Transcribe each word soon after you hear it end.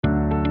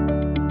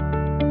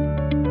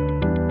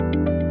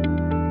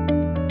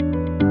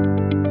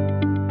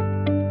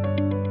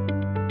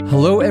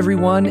Hello,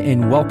 everyone,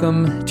 and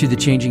welcome to the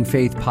Changing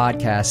Faith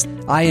podcast.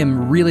 I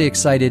am really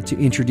excited to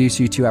introduce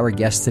you to our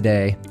guest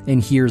today,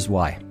 and here's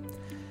why.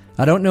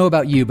 I don't know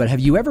about you, but have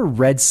you ever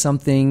read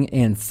something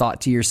and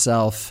thought to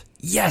yourself,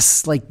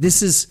 yes, like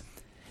this is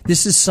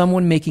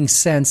someone making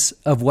sense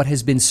of what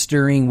has been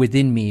stirring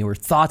within me or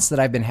thoughts that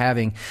I've been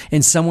having,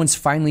 and someone's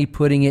finally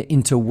putting it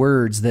into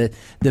words, the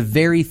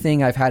very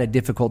thing I've had a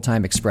difficult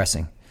time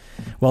expressing.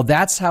 Well,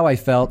 that's how I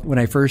felt when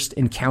I first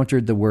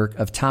encountered the work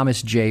of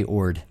Thomas J.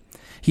 Oord.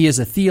 He is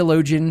a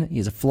theologian, he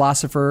is a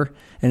philosopher,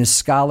 and a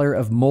scholar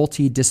of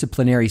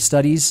multidisciplinary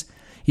studies.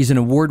 He's an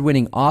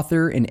award-winning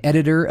author and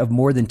editor of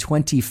more than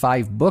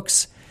 25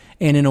 books,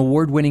 and an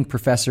award-winning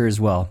professor as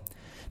well.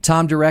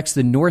 Tom directs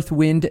the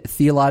Northwind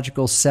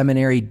Theological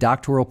Seminary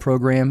doctoral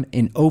program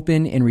in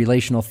Open and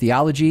Relational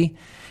Theology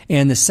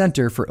and the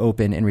Center for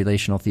Open and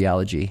Relational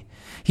Theology.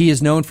 He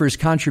is known for his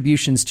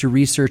contributions to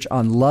research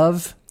on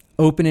love,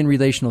 open and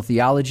relational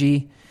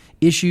theology,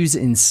 issues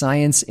in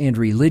science and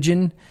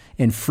religion,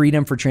 and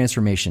freedom for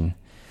transformation.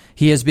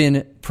 He has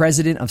been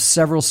president of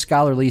several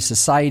scholarly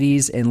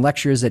societies and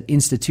lectures at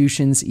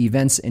institutions,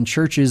 events, and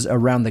churches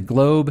around the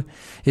globe.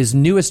 His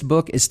newest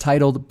book is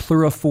titled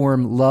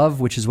Pluriform Love,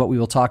 which is what we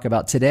will talk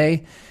about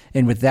today.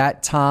 And with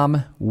that,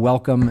 Tom,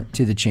 welcome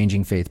to the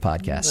Changing Faith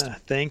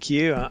podcast. Thank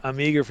you. I'm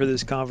eager for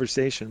this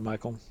conversation,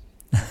 Michael.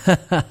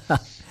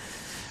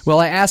 Well,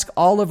 I ask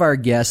all of our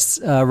guests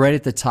right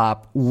at the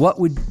top, what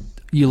would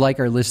you like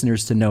our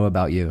listeners to know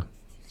about you?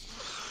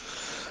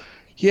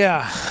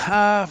 Yeah,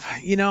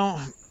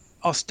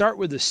 I'll start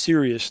with a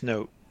serious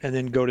note and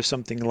then go to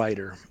something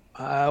lighter.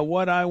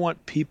 What I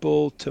want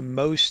people to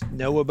most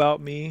know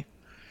about me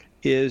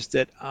is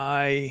that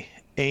I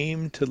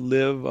aim to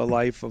live a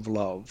life of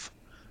love,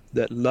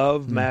 that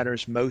love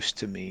matters most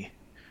to me,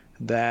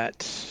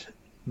 that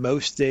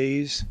most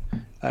days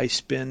I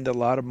spend a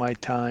lot of my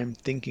time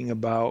thinking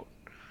about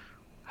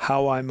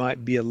how I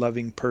might be a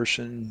loving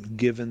person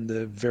given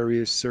the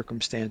various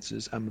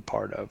circumstances I'm a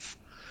part of.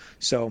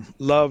 So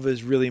love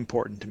is really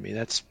important to me.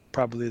 That's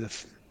probably the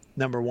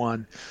number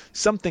one.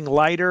 Something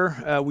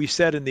lighter, we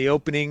said in the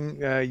opening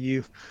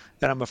that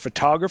I'm a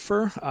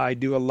photographer. I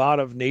do a lot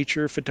of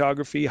nature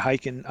photography,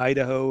 hike in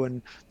Idaho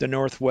and the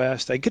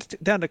Northwest. I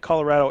get down to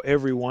Colorado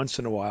every once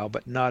in a while,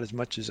 but not as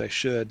much as I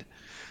should.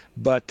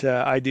 But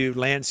I do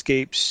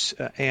landscapes,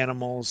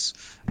 animals,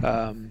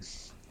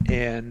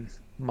 and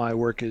my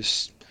work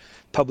is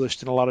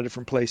published in a lot of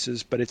different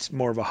places, but it's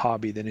more of a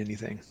hobby than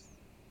anything.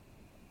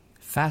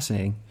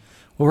 Fascinating.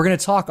 Well, we're going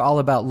to talk all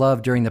about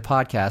love during the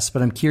podcast,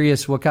 but I'm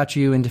curious, what got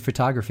you into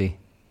photography?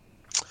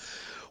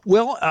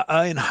 Well,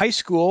 in high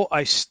school,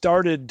 I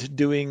started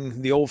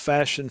doing the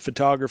old-fashioned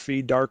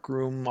photography,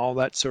 darkroom, all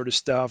that sort of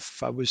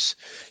stuff. I was,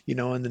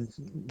 and then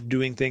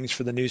doing things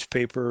for the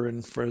newspaper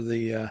and for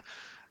the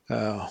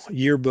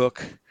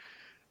yearbook.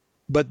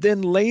 But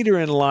then later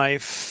in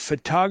life,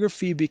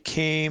 photography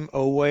became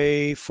a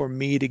way for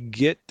me to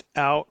get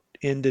out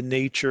into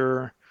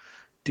nature,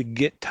 to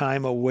get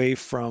time away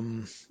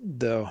from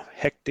the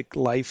hectic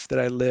life that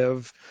I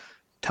live,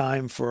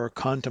 time for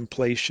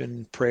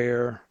contemplation,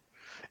 prayer,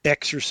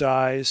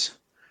 exercise.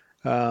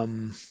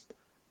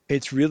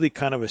 It's really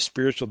kind of a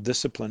spiritual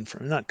discipline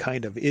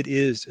it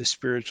is a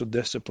spiritual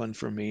discipline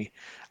for me.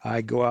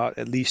 I go out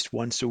at least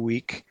once a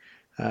week,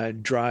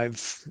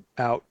 drive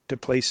out to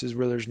places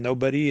where there's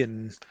nobody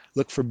and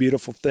look for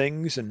beautiful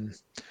things and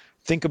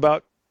think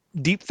about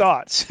deep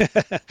thoughts.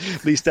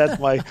 At least that's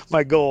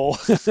my goal.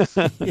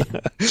 Yeah.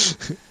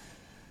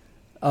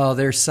 Oh,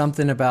 there's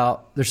something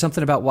about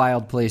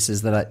wild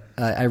places that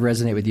I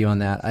resonate with you on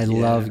that. I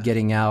love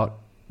getting out,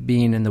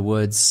 being in the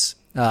woods.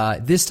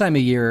 This time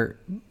of year,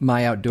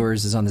 my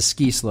outdoors is on the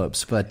ski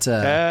slopes, but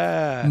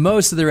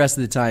most of the rest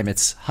of the time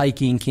it's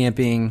hiking,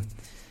 camping,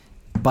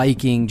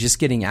 biking, just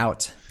getting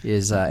out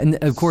is,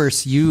 and of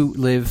course you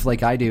live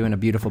like I do in a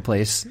beautiful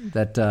place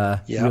that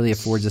really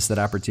affords us that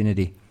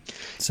opportunity.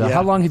 So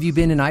how long have you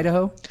been in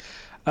Idaho?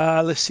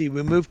 Let's see.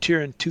 We moved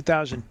here in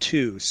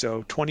 2002,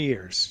 so 20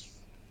 years.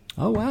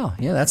 Oh, wow.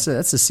 Yeah, that's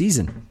a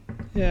season.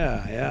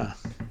 Yeah.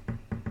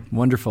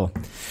 Wonderful.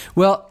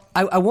 Well,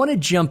 I want to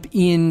jump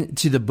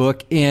into the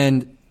book.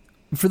 And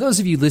for those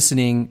of you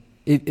listening,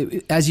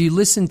 as you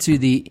listen to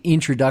the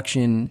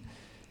introduction,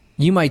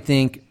 you might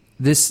think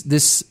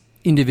this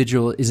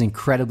individual is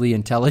incredibly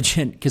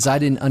intelligent because I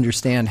didn't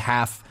understand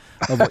half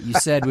of what you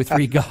said with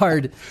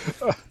regard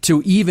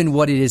to even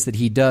what it is that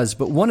he does.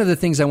 But one of the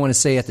things I want to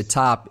say at the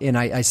top, and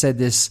I said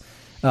this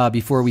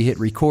before we hit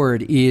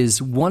record, is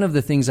one of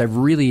the things I've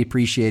really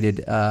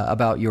appreciated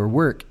about your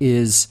work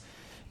is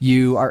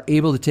you are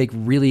able to take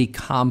really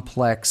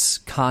complex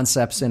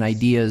concepts and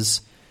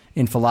ideas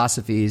and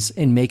philosophies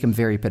and make them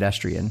very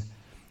pedestrian.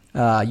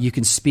 You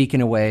can speak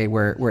in a way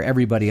where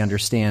everybody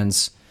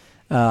understands.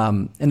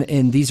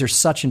 And these are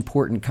such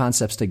important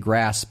concepts to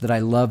grasp that I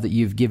love that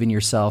you've given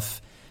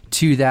yourself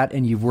to that,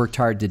 and you've worked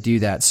hard to do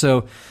that.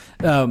 So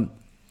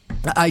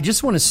I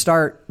just want to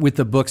start with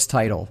the book's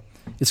title.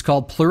 It's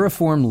called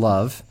Pluriform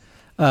Love.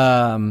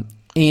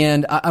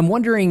 And I'm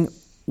wondering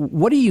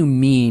what do you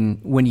mean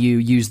when you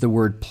use the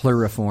word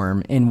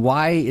pluriform, and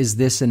why is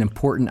this an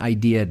important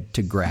idea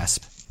to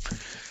grasp?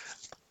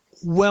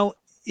 Well,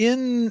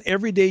 in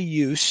everyday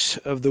use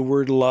of the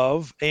word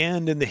love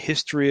and in the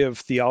history of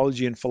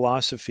theology and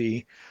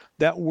philosophy,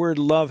 that word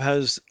love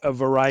has a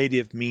variety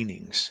of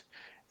meanings.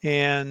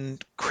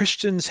 And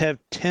Christians have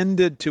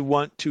tended to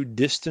want to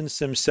distance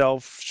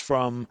themselves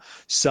from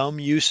some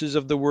uses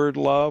of the word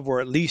love,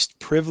 or at least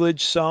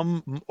privilege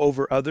some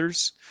over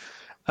others.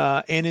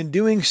 And in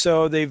doing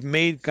so, they've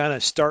made kind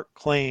of stark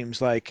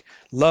claims like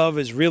love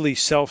is really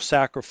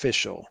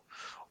self-sacrificial,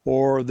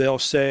 or they'll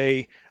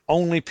say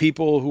only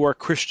people who are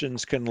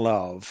Christians can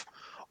love,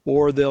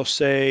 or they'll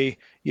say,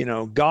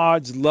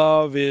 God's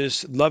love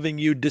is loving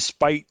you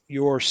despite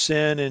your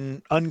sin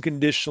and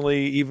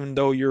unconditionally, even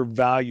though you're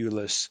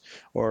valueless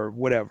or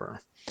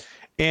whatever.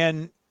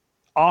 And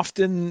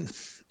often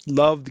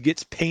love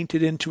gets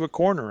painted into a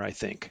corner, I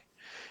think.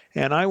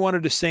 And I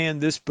wanted to say in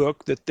this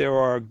book that there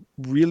are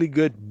really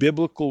good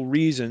biblical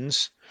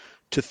reasons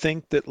to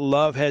think that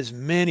love has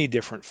many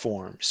different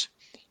forms.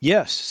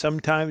 Yes,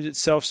 sometimes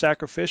it's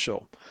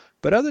self-sacrificial,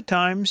 but other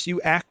times you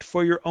act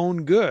for your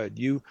own good.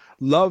 You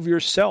love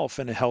yourself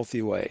in a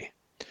healthy way.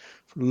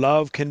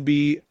 Love can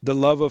be the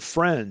love of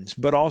friends,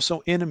 but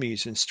also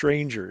enemies and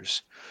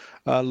strangers.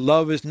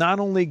 Love is not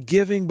only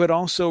giving, but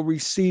also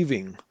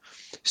receiving.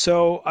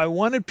 So I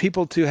wanted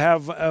people to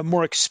have a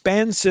more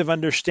expansive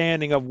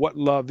understanding of what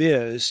love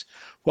is,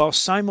 while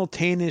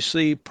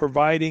simultaneously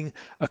providing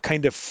a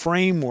kind of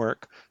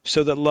framework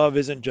so that love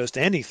isn't just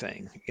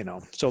anything.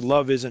 So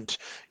love isn't,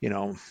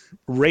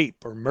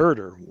 rape or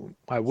murder.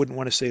 I wouldn't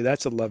want to say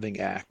that's a loving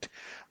act,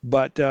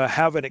 but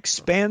have an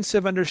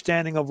expansive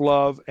understanding of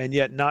love, and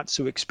yet not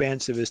so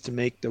expansive as to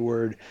make the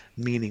word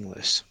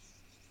meaningless.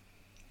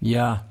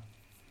 Yeah.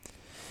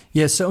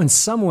 Yeah. So in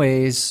some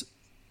ways,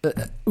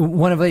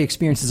 one of the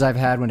experiences I've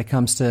had when it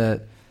comes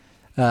to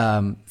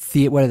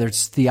whether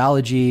it's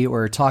theology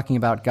or talking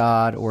about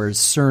God or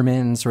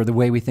sermons or the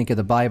way we think of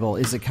the Bible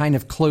is it kind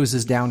of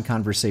closes down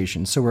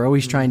conversation. So we're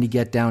always trying to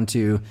get down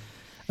to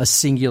a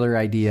singular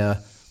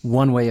idea,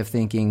 one way of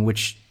thinking,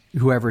 which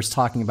whoever's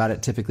talking about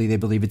it, typically they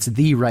believe it's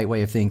the right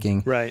way of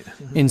thinking. Right.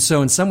 And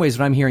so in some ways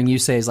what I'm hearing you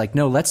say is like,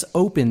 no, let's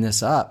open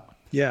this up.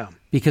 Yeah.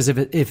 Because if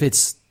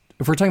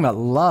we're talking about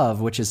love,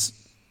 which is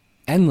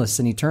endless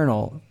and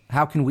eternal,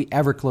 how can we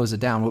ever close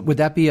it down? Would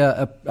that be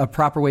a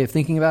proper way of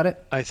thinking about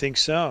it? I think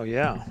so.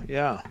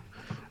 Yeah.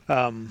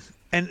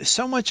 And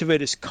so much of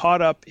it is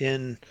caught up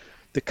in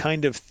the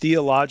kind of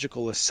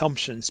theological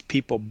assumptions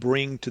people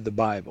bring to the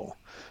Bible.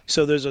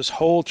 So there's this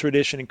whole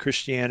tradition in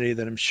Christianity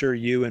that I'm sure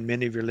you and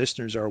many of your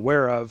listeners are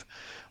aware of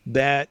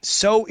that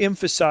so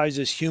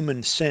emphasizes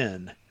human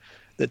sin,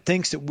 that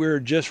thinks that we're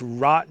just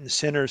rotten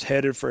sinners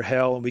headed for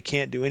hell and we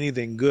can't do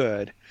anything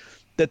good,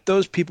 that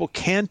those people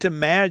can't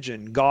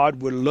imagine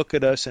God would look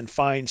at us and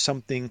find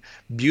something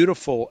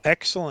beautiful,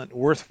 excellent,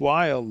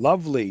 worthwhile,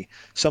 lovely,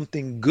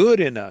 something good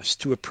in us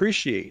to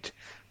appreciate.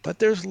 But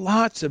there's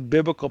lots of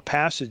biblical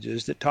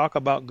passages that talk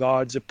about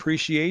God's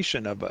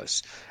appreciation of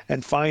us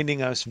and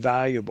finding us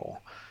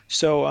valuable.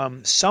 So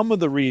some of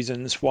the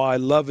reasons why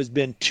love has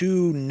been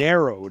too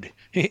narrowed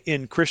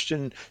in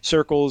Christian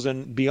circles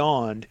and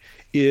beyond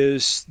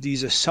is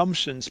these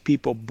assumptions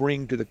people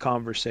bring to the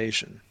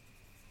conversation.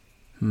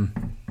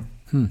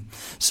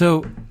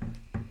 So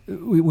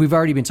we've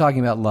already been talking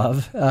about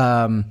love,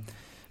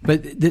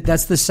 but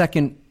that's the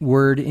second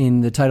word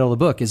in the title of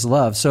the book is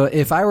love. So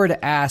if I were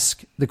to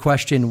ask the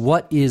question,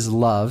 what is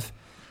love,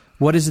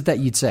 what is it that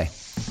you'd say?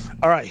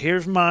 All right,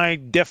 here's my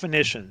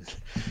definition.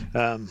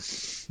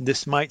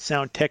 This might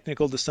sound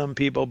technical to some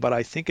people, but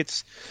I think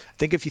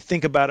if you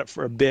think about it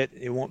for a bit,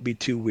 it won't be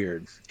too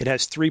weird. It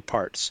has three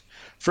parts.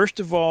 First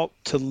of all,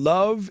 to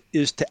love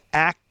is to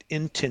act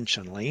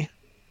intentionally.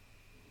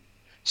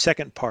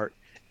 Second part,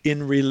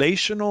 in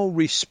relational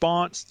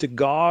response to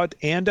God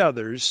and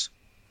others.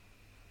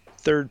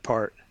 Third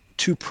part,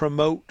 to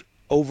promote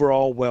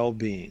overall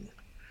well-being.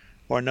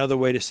 Or another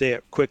way to say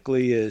it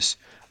quickly is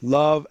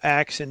love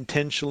acts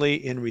intentionally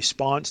in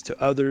response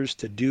to others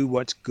to do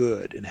what's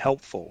good and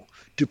helpful,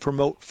 to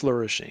promote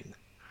flourishing.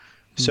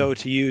 So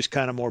to use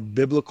kind of more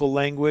biblical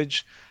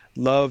language,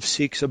 love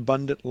seeks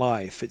abundant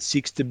life. It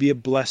seeks to be a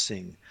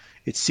blessing.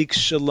 It seeks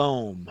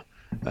shalom.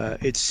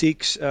 It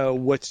seeks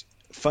what's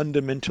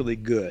fundamentally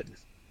good.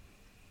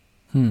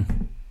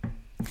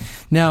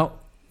 Now,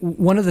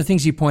 one of the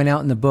things you point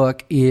out in the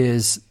book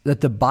is that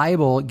the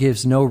Bible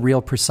gives no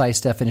real precise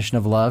definition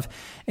of love,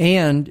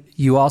 and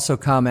you also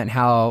comment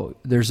how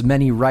there's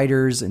many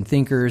writers and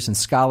thinkers and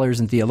scholars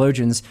and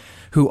theologians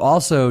who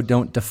also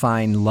don't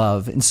define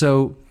love. And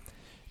so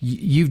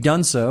you've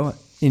done so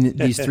in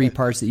these three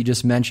parts that you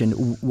just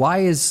mentioned. Why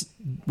is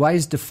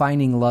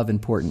defining love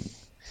important?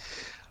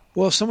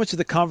 Well, so much of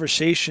the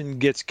conversation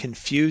gets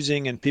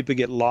confusing and people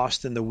get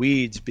lost in the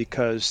weeds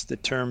because the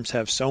terms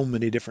have so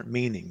many different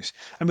meanings.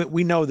 I mean,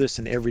 we know this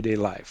in everyday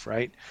life,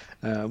 right?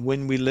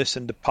 When we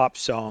listen to pop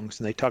songs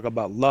and they talk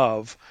about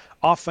love,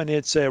 often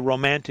it's a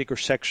romantic or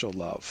sexual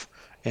love.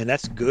 and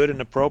that's good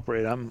and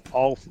appropriate. I'm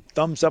all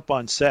thumbs up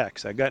on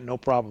sex. I got no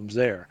problems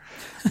there.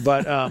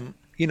 But,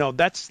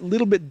 that's a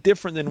little bit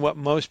different than what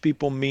most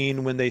people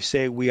mean when they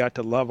say we ought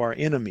to love our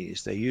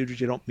enemies. They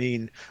usually don't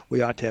mean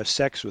we ought to have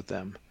sex with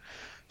them.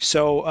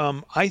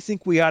 So I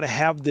think we ought to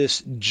have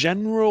this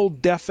general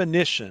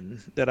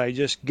definition that I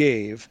just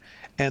gave,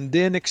 and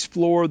then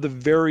explore the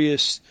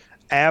various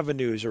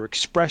avenues or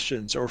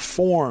expressions or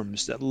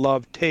forms that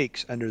love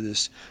takes under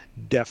this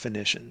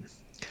definition.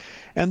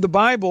 And the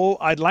Bible,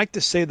 I'd like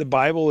to say the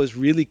Bible is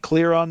really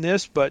clear on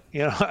this, but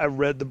I've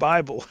read the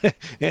Bible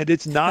and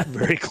it's not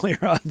very clear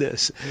on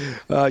this.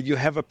 You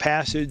have a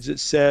passage that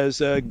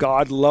says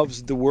God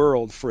loves the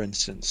world, for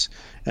instance,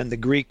 and the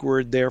Greek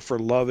word there for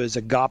love is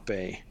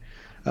agape.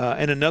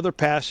 And another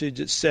passage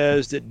that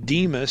says that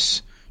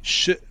Demas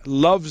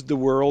loves the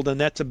world,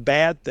 and that's a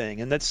bad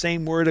thing. And that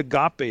same word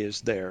agape is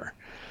there.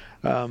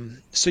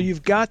 So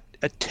you've got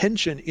a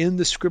tension in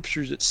the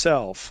Scriptures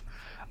itself.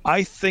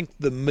 I think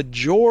the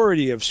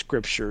majority of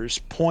Scriptures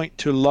point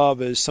to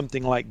love as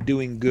something like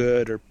doing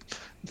good or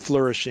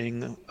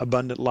flourishing,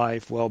 abundant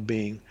life,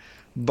 well-being.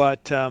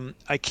 But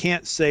I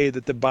can't say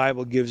that the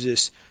Bible gives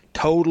this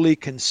totally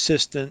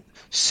consistent,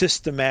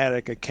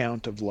 systematic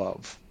account of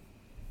love.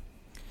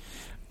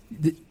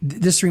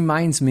 This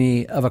reminds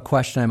me of a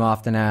question I'm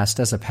often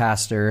asked as a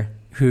pastor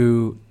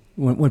who,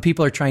 when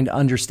people are trying to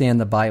understand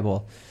the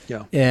Bible,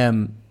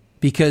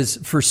 because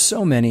for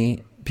so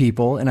many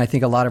people, and I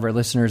think a lot of our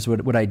listeners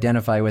would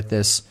identify with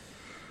this,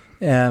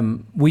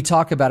 we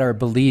talk about our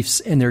beliefs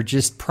and they're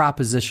just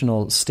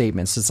propositional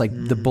statements. It's like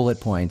the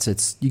bullet points.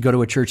 It's you go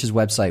to a church's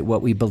website,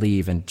 what we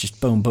believe, and just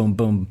boom, boom,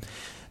 boom.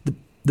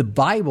 The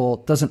Bible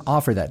doesn't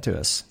offer that to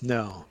us.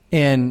 No.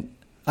 And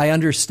I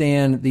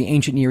understand the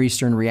ancient Near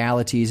Eastern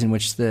realities in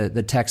which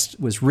the text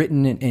was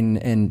written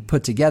and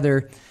put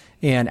together,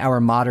 and our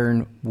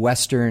modern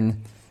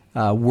Western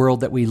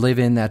world that we live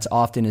in that's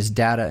often is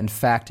data and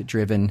fact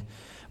driven.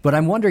 But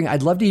I'm wondering,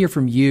 I'd love to hear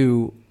from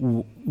you,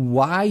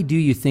 why do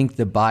you think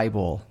the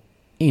Bible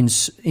in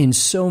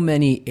so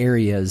many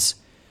areas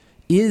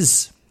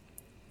is,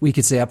 we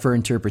could say, up for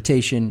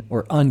interpretation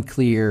or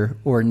unclear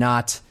or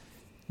not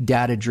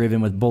data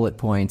driven with bullet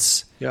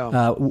points?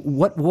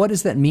 What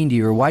does that mean to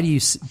you, or why do you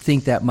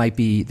think that might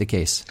be the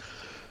case?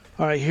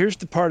 All right, here's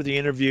the part of the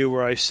interview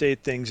where I say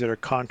things that are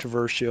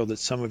controversial that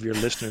some of your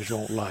listeners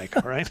won't like,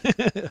 all right?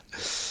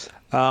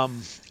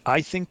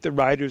 I think the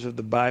writers of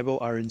the Bible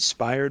are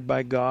inspired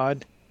by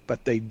God,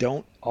 but they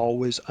don't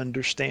always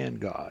understand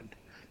God.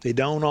 They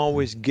don't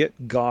always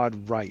get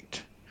God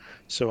right.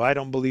 So I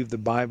don't believe the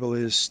Bible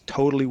is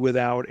totally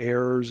without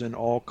errors in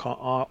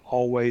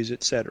all ways,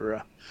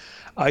 etc.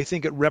 I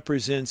think it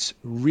represents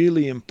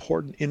really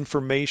important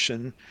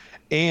information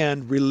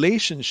and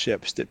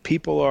relationships that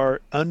people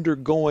are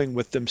undergoing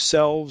with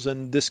themselves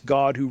and this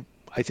God who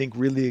I think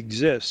really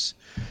exists.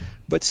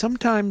 But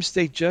sometimes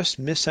they just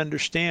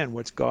misunderstand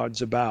what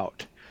God's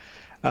about.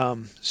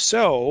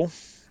 So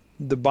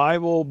the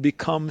Bible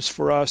becomes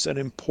for us an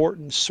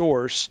important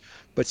source,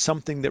 but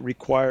something that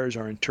requires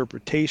our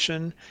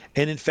interpretation.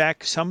 And in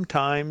fact,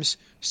 sometimes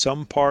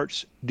some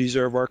parts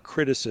deserve our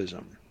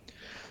criticism.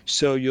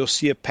 So you'll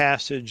see a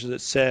passage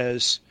that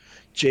says,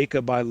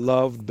 Jacob I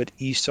loved, but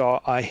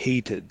Esau I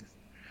hated.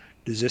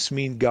 Does this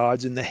mean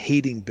God's in the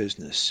hating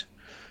business?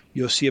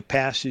 You'll see a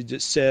passage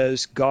that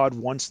says God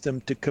wants them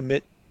to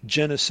commit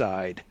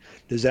genocide.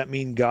 Does that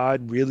mean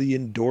God really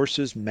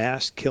endorses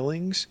mass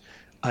killings?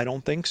 I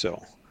don't think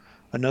so.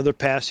 Another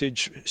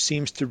passage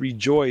seems to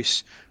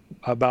rejoice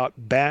about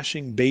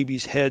bashing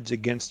babies' heads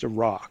against the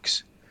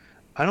rocks.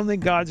 I don't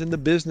think God's in the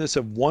business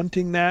of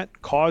wanting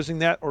that, causing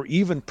that, or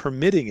even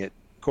permitting it,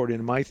 according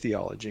to my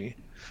theology.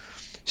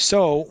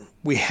 So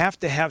we have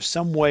to have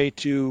some way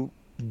to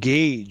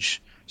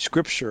gauge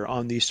Scripture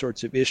on these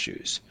sorts of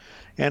issues.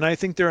 And I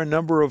think there are a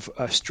number of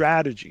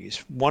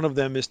strategies. One of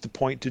them is to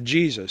point to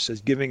Jesus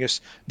as giving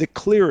us the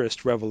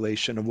clearest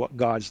revelation of what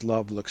God's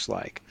love looks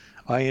like.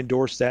 I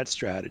endorse that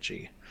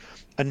strategy.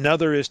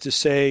 Another is to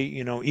say,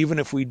 even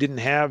if we didn't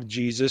have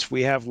Jesus,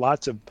 we have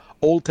lots of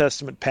Old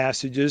Testament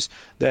passages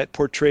that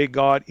portray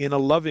God in a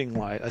loving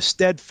light, a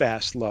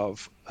steadfast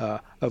love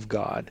of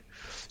God.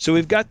 So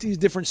we've got these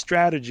different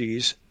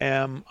strategies.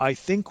 I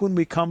think when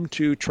we come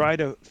to try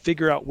to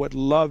figure out what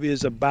love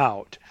is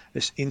about,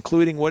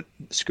 including what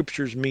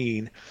Scriptures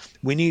mean,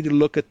 we need to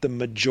look at the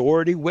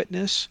majority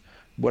witness,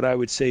 what I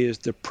would say is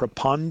the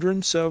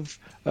preponderance of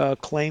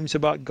claims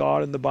about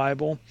God in the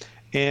Bible,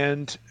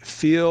 and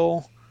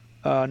feel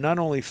not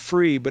only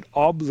free but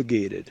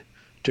obligated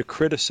to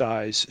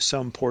criticize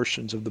some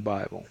portions of the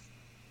Bible.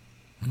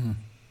 Mm.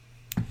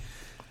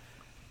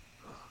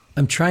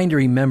 I'm trying to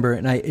remember,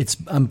 and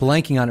I'm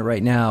blanking on it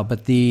right now,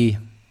 but the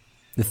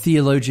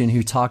theologian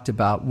who talked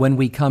about when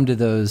we come to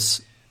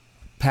those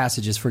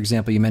passages, for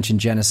example, you mentioned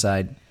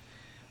genocide,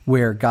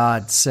 where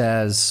God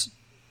says,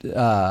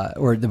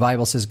 or the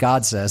Bible says,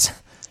 God says,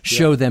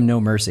 show them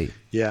no mercy.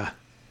 Yeah.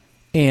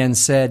 And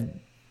said,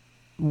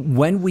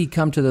 when we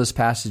come to those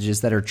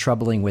passages that are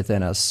troubling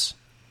within us,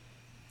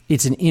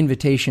 it's an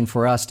invitation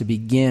for us to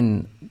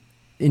begin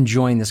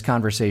enjoying this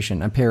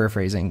conversation. I'm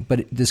paraphrasing,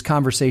 but this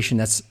conversation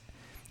that's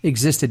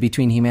existed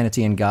between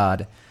humanity and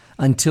God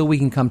until we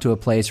can come to a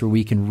place where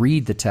we can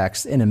read the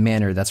text in a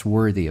manner that's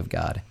worthy of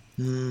God.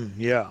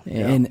 Yeah.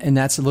 And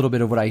that's a little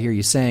bit of what I hear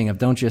you saying of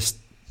don't just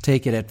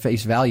take it at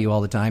face value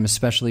all the time,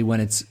 especially when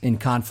it's in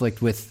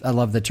conflict with, I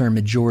love the term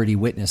majority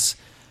witness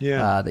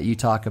that you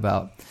talk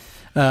about.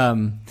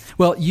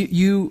 Well,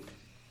 you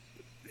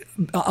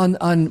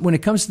on when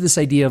it comes to this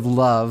idea of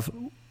love,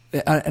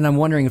 and I'm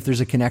wondering if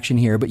there's a connection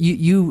here, but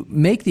you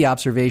make the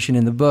observation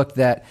in the book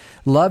that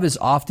love is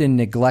often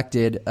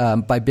neglected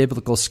by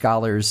biblical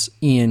scholars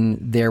in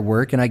their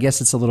work, and I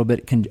guess it's a little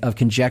bit of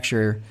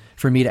conjecture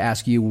for me to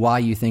ask you why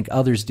you think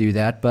others do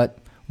that, but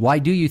why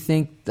do you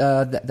think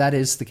that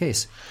is the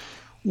case?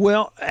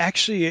 Well,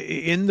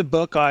 actually, in the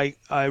book, I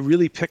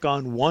really pick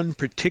on one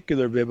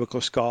particular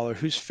biblical scholar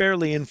who's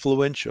fairly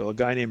influential, a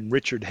guy named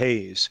Richard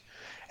Hayes.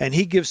 And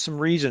he gives some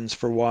reasons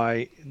for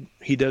why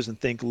he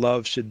doesn't think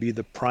love should be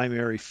the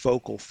primary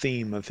focal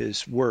theme of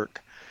his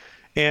work.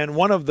 And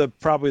one of the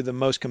probably the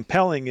most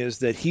compelling is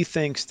that he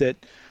thinks that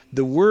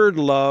the word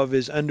love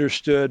is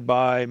understood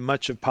by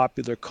much of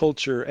popular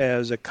culture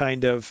as a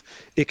kind of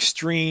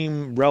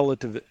extreme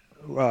relative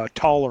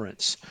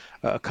tolerance,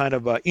 kind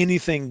of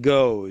anything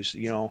goes,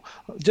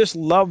 just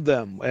love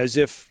them as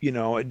if,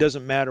 it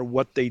doesn't matter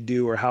what they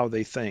do or how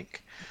they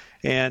think.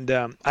 And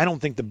I don't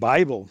think the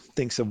Bible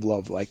thinks of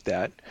love like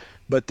that.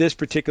 But this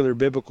particular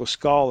biblical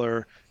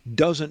scholar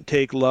doesn't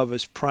take love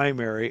as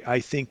primary, I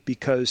think,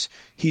 because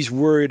he's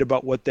worried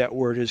about what that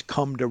word has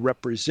come to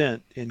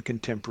represent in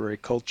contemporary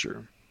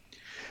culture.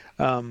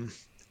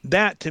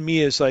 That, to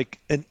me, is like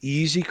an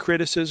easy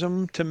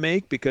criticism to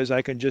make because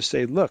I can just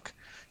say, look,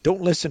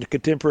 don't listen to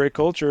contemporary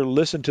culture.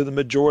 Listen to the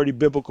majority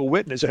biblical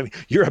witness. I mean,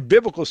 you're a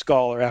biblical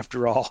scholar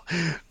after all.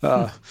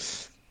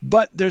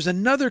 But there's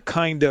another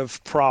kind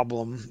of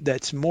problem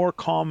that's more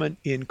common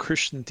in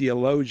Christian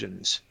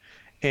theologians,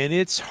 and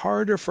it's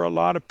harder for a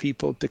lot of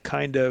people to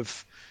kind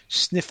of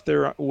sniff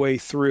their way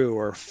through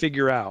or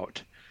figure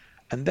out.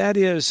 And that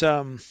is,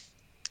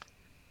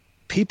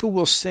 people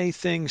will say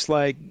things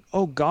like,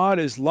 oh, God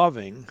is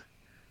loving,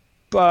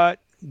 but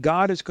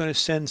God is going to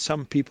send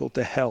some people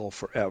to hell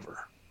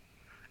forever.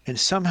 And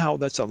somehow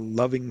that's a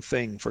loving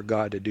thing for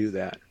God to do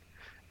that.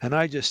 And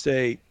I just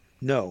say,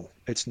 no,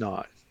 it's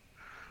not.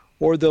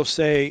 Or they'll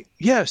say,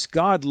 yes,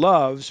 God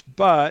loves,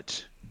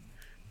 but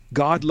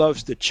God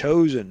loves the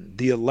chosen,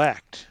 the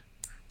elect,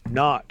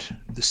 not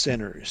the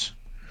sinners.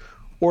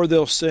 Or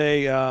they'll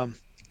say,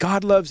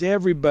 God loves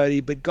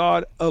everybody, but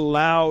God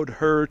allowed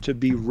her to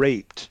be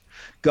raped.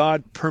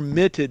 God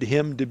permitted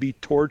him to be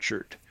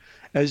tortured,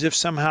 as if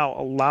somehow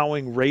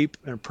allowing rape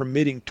and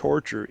permitting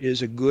torture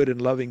is a good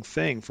and loving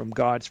thing from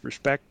God's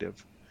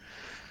perspective.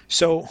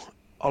 So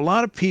a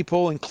lot of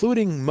people,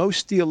 including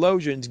most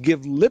theologians,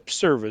 give lip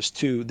service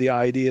to the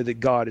idea that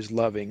God is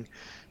loving.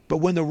 But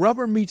when the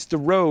rubber meets the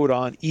road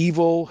on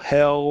evil,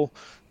 hell,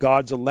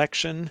 God's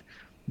election,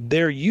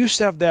 their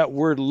use of that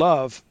word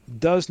love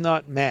does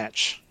not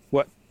match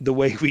what the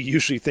way we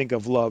usually think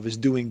of love as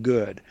doing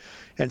good.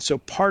 And so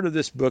part of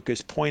this book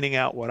is pointing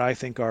out what I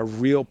think are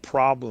real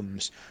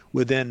problems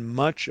within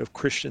much of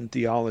Christian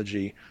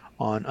theology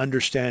on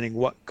understanding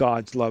what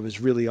God's love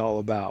is really all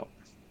about.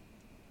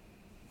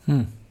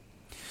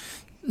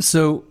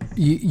 So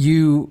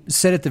you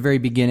said at the very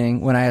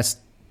beginning, when I asked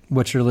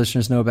what your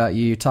listeners know about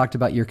you, you talked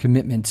about your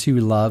commitment to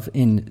love,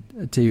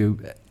 to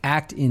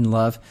act in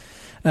love.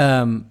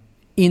 In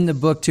the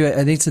book, too, I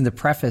think it's in the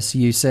preface,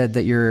 you said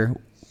that your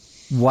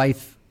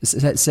wife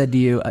said to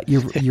you,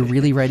 you're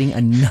really writing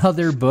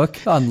another book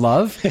on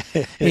love.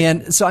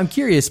 And so I'm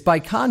curious, by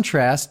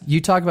contrast,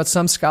 you talk about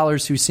some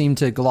scholars who seem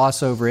to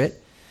gloss over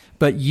it,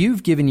 but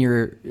you've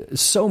given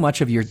so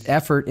much of your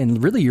effort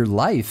and really your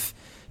life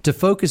to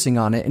focusing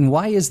on it. And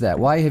why is that?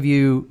 Why have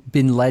you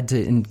been led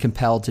to and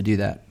compelled to do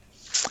that?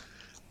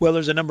 Well,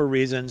 there's a number of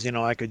reasons.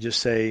 I could just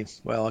say,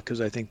 well, because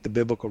I think the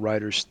biblical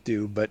writers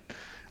do, but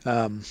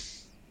I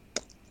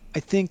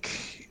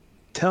think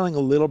telling a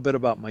little bit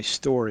about my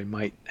story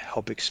might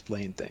help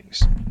explain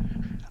things.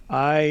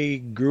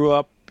 I grew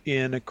up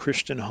in a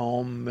Christian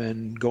home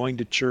and going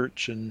to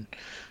church and,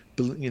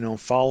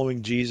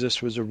 following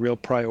Jesus was a real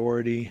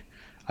priority.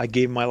 I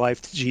gave my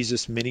life to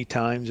Jesus many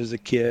times as a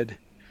kid.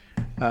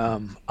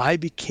 I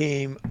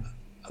became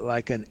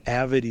like an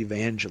avid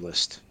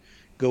evangelist,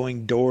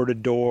 going door to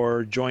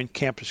door, joined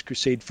Campus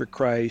Crusade for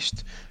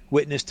Christ,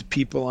 witnessed to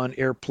people on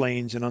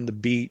airplanes and on the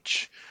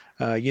beach,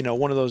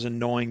 one of those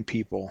annoying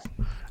people.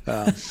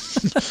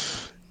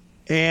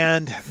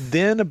 And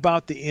then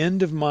about the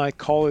end of my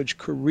college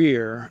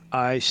career,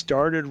 I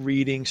started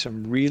reading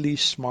some really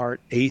smart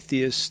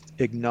atheists,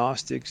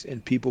 agnostics,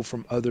 and people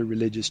from other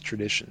religious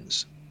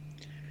traditions.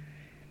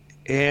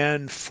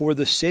 And for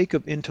the sake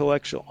of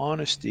intellectual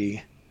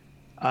honesty,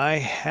 I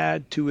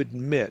had to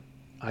admit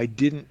I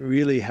didn't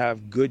really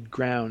have good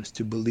grounds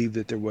to believe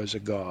that there was a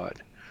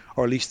God,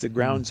 or at least the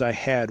grounds I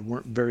had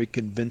weren't very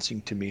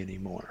convincing to me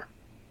anymore.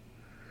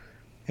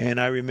 And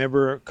I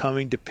remember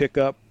coming to pick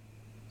up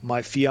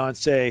my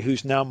fiance,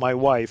 who's now my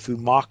wife, who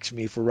mocks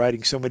me for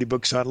writing so many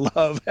books on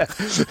love,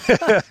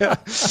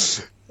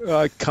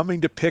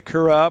 coming to pick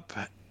her up,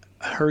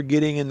 her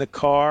getting in the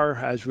car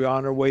as we're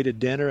on our way to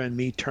dinner, and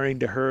me turning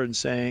to her and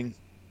saying,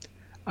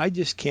 I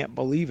just can't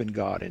believe in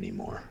God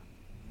anymore.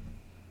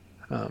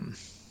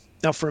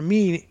 Now, for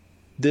me,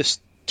 this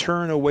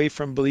turn away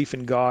from belief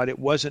in God, it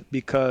wasn't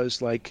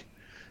because like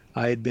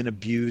I had been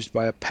abused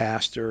by a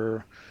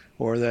pastor,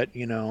 or that,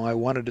 I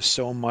wanted to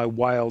sow my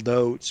wild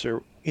oats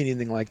or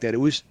anything like that. It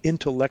was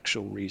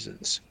intellectual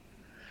reasons.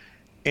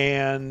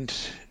 And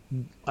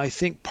I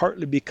think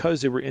partly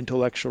because they were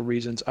intellectual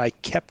reasons, I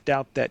kept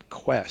out that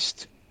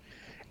quest.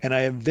 And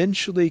I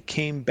eventually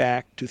came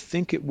back to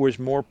think it was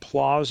more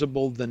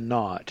plausible than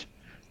not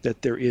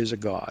that there is a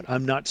God.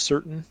 I'm not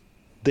certain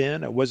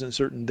then. I wasn't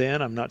certain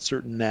then. I'm not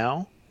certain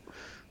now.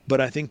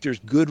 But I think there's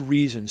good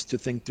reasons to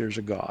think there's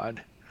a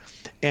God.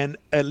 And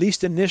at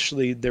least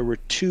initially, there were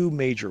two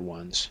major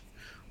ones.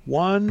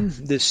 One,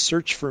 this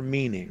search for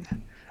meaning.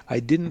 I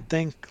didn't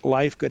think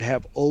life could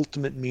have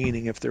ultimate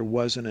meaning if there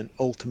wasn't an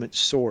ultimate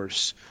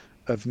source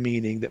of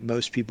meaning that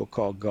most people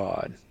call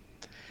God.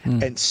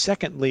 And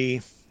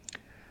secondly,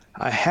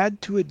 I had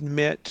to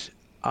admit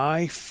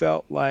I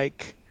felt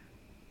like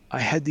I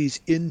had these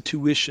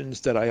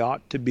intuitions that I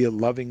ought to be a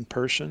loving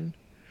person,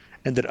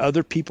 and that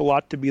other people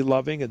ought to be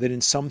loving, and that in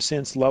some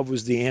sense love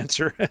was the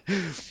answer.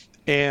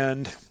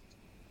 And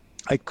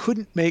I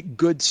couldn't make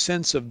good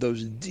sense of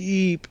those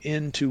deep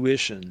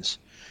intuitions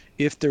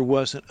if there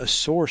wasn't a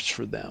source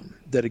for them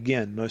that,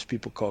 again, most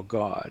people call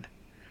God.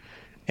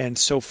 And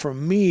so for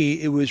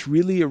me, it was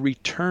really a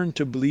return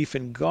to belief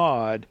in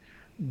God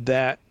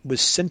that was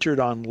centered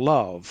on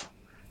love.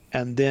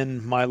 And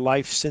then my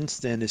life since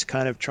then is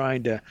kind of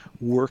trying to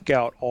work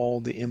out all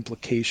the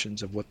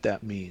implications of what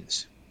that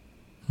means.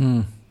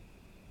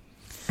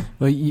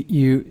 Well,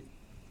 you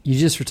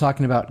just were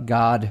talking about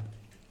God,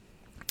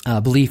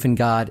 belief in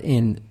God,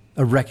 in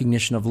a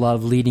recognition of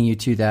love, leading you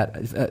to that.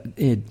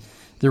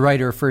 The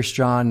writer of 1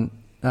 John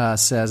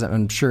says,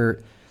 I'm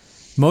sure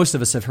most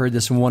of us have heard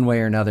this in one way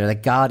or another,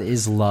 that God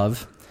is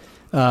love.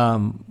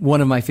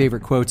 One of my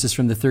favorite quotes is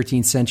from the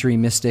 13th century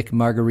mystic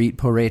Marguerite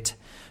Porete,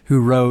 who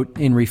wrote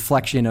in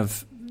reflection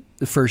of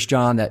 1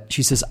 John that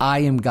she says, I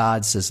am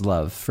God, says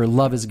love, for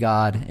love is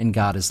God and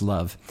God is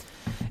love.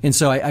 And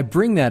so I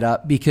bring that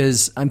up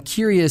because I'm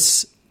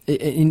curious,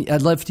 and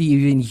I'd love to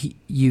even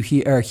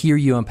hear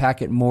you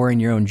unpack it more in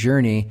your own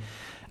journey.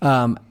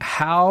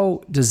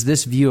 How does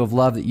this view of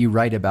love that you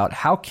write about,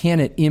 how can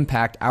it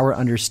impact our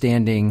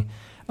understanding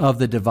of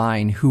the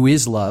divine, who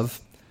is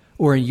love?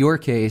 Or in your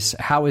case,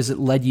 how has it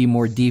led you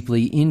more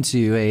deeply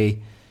into a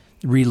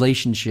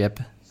relationship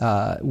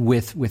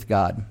with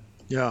God?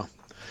 Yeah.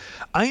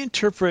 I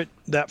interpret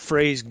that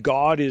phrase,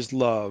 God is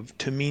love,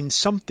 to mean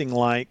something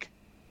like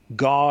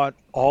God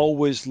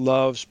always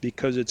loves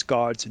because it's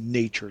God's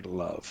nature to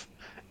love.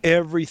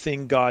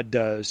 Everything God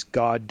does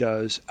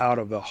out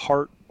of a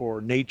heart or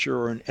nature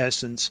or an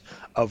essence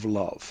of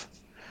love.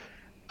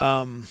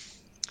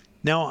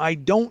 Now, I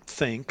don't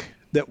think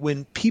that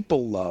when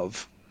people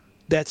love,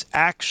 that's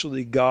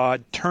actually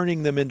God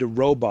turning them into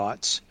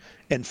robots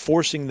and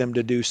forcing them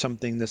to do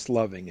something that's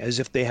loving, as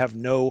if they have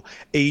no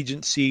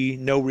agency,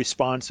 no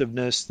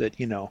responsiveness. That,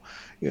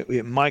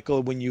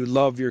 Michael, when you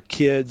love your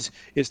kids,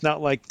 it's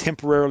not like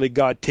temporarily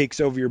God takes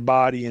over your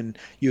body and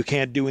you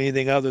can't do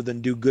anything other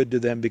than do good to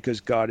them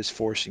because God is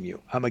forcing you.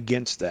 I'm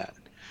against that.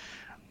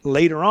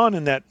 Later on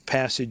in that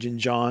passage in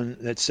John,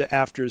 that's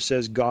after it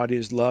says God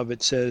is love,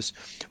 it says,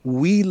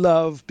 we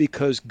love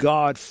because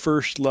God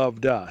first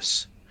loved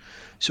us.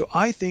 So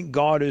I think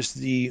God is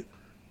the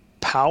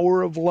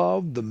power of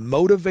love, the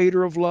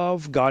motivator of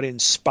love. God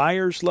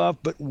inspires love,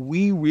 but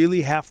we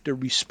really have to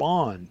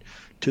respond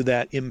to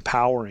that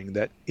empowering,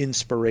 that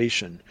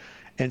inspiration.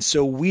 And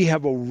so we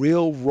have a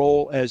real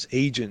role as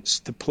agents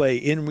to play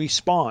in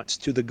response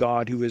to the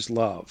God who is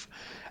love.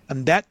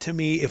 And that, to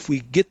me, if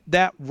we get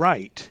that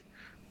right,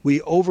 we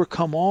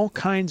overcome all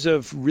kinds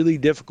of really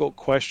difficult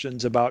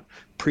questions about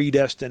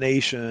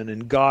predestination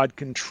and God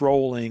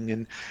controlling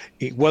and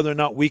whether or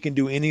not we can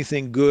do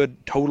anything good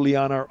totally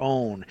on our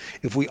own.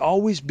 If we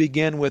always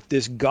begin with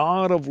this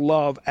God of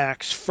love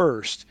acts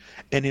first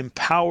and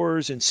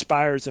empowers,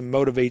 inspires, and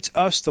motivates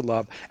us to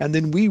love, and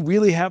then we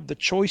really have the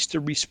choice to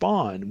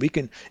respond. We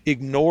can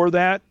ignore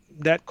that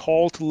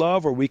call to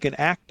love, or we can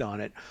act on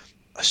it.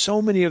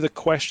 So many of the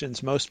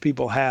questions most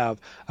people have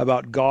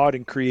about God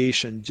and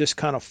creation just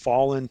kind of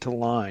fall into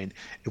line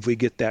if we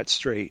get that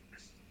straight.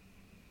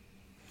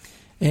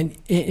 And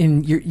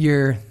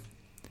you're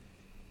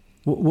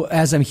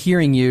as I'm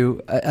hearing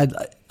you,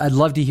 I'd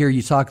love to hear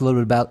you talk a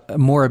little bit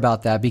more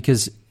about that,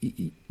 because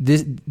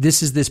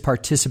this is this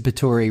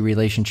participatory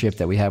relationship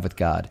that we have with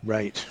God.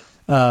 Right.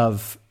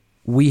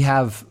 We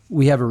have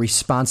a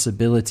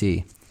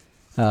responsibility.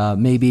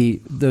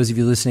 Maybe those of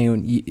you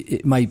listening,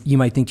 you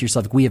might think to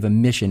yourself, like, we have a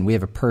mission, we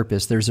have a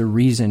purpose, there's a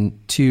reason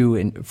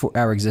for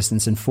our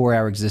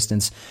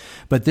existence.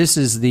 But this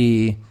is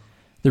the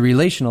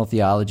relational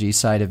theology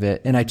side of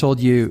it. And I told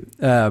you,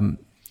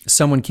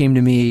 someone came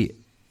to me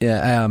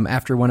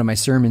after one of my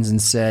sermons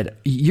and said,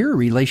 "You're a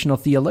relational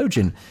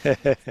theologian."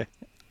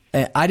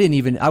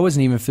 I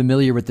wasn't even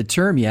familiar with the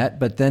term yet,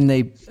 but then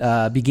they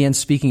began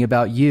speaking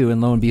about you,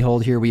 and lo and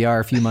behold, here we are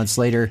a few months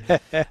later.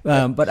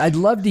 But I'd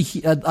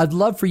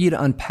love for you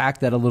to unpack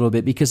that a little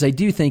bit, because I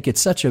do think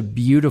it's such a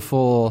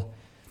beautiful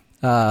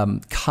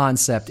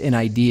concept and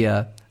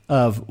idea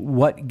of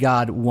what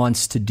God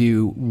wants to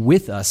do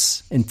with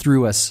us and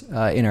through us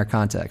in our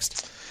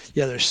context.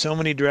 Yeah, there's so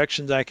many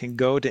directions I can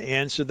go to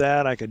answer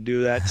that. I could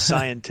do that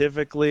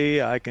scientifically.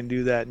 I can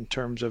do that in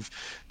terms of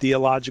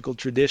theological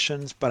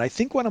traditions. But I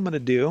think what I'm going to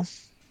do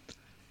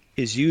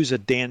is use a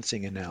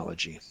dancing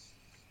analogy.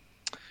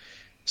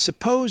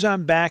 Suppose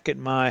I'm back at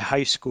my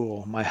high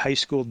school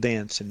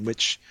dance, in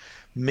which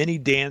many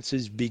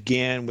dances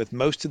began with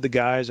most of the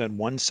guys on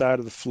one side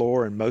of the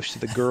floor and most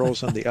of the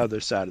girls on the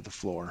other side of the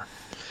floor.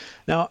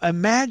 Now,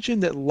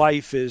 imagine that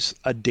life is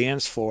a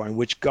dance floor in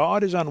which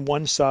God is on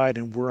one side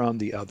and we're on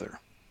the other.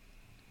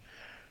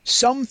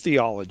 Some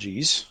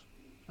theologies,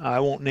 I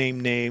won't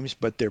name names,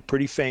 but they're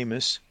pretty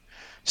famous,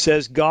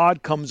 says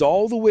God comes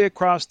all the way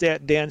across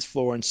that dance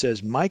floor and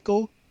says,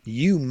 "Michael,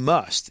 you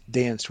must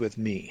dance with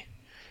me.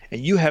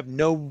 And you have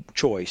no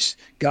choice.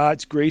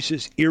 God's grace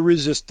is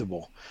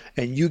irresistible.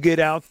 And you get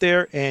out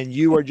there and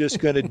you are just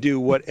going to do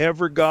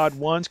whatever God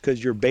wants,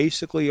 because you're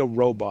basically a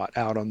robot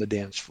out on the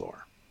dance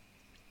floor."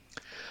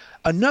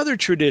 Another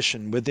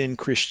tradition within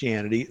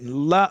Christianity,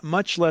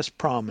 much less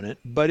prominent,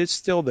 but it's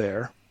still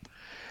there,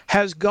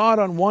 has God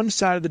on one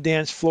side of the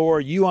dance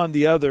floor, you on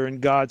the other, and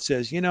God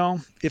says,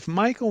 if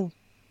Michael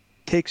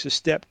takes a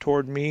step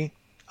toward me,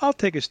 I'll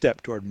take a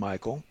step toward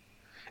Michael.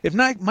 If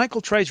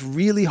Michael tries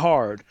really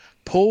hard,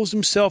 pulls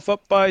himself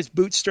up by his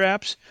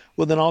bootstraps,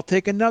 well, then I'll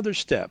take another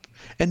step.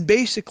 And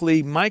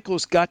basically,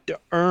 Michael's got to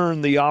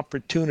earn the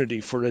opportunity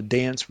for a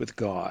dance with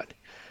God.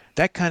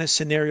 That kind of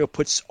scenario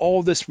puts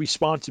all this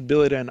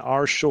responsibility on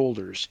our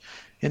shoulders,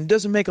 and it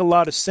doesn't make a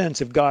lot of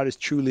sense if God is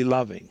truly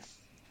loving.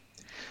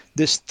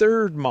 This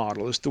third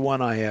model is the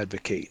one I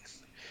advocate.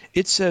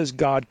 It says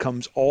God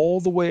comes all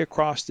the way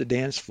across the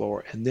dance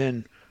floor and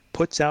then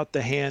puts out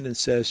the hand and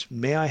says,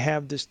 "May I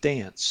have this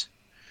dance?"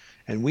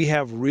 And we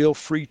have real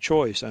free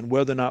choice on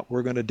whether or not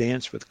we're going to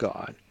dance with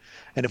God.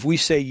 And if we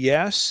say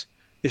yes,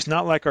 it's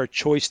not like our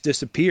choice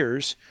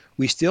disappears.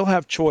 We still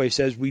have choice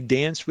as we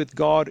dance with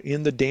God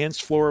in the dance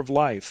floor of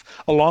life,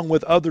 along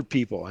with other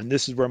people. And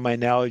this is where my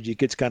analogy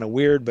gets kind of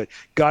weird, but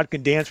God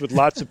can dance with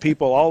lots of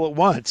people all at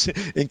once,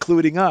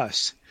 including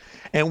us.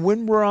 And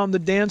when we're on the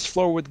dance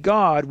floor with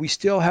God, we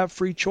still have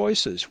free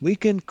choices. We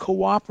can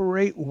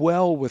cooperate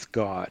well with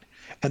God,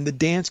 and the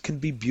dance can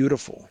be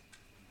beautiful.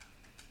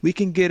 We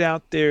can get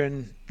out there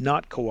and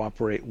not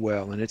cooperate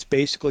well, and it's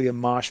basically a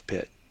mosh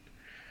pit.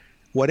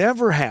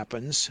 Whatever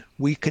happens,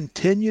 we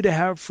continue to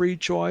have free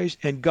choice,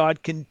 and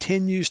God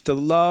continues to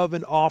love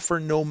and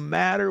offer no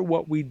matter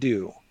what we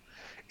do.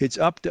 It's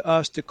up to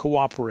us to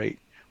cooperate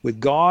with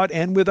God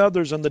and with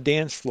others on the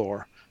dance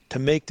floor to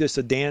make this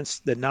a dance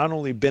that not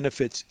only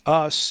benefits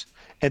us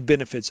and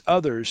benefits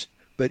others,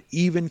 but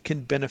even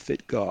can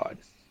benefit God.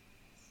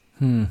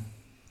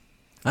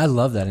 I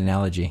love that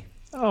analogy.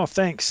 Oh,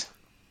 thanks.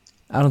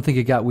 I don't think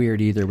it got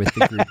weird either with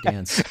the group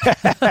dance.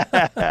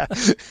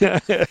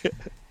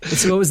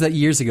 So what was that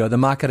years ago? The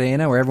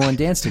Macarena, where everyone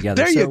danced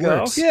together. There so you it go.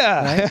 Works,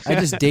 Yeah. right? I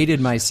just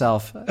dated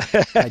myself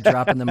by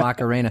dropping the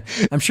Macarena.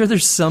 I'm sure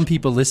there's some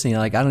people listening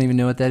like, I don't even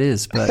know what that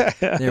is, but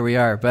there we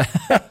are. But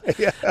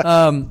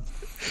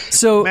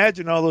so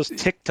imagine all those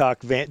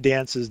TikTok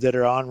dances that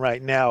are on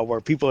right now,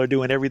 where people are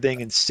doing everything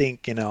in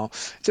sync.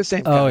 It's the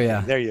same kind of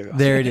thing. There you go.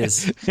 There it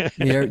is.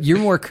 You're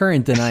more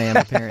current than I am,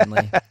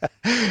 apparently.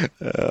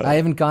 I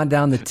haven't gone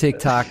down the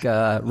TikTok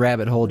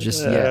rabbit hole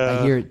just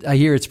yet. I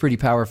hear it's pretty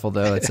powerful,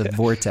 though. It's a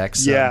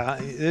vortex. So. Yeah,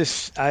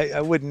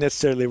 I wouldn't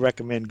necessarily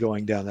recommend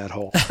going down that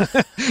hole.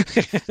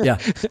 Yeah,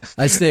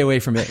 I stay away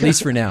from it, at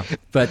least for now.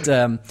 But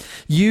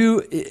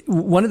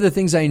one of the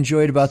things I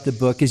enjoyed about the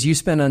book is you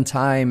spend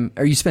time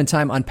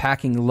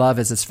unpacking love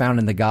as it's found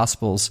in the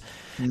Gospels.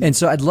 Mm-hmm. And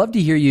so I'd love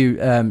to hear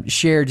you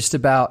share just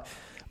about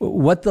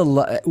what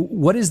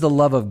is the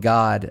love of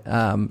God,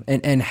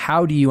 and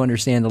how do you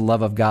understand the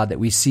love of God that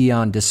we see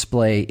on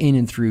display in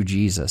and through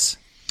Jesus?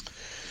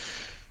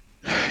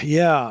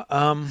 Yeah,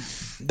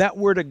 that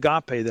word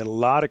agape that a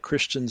lot of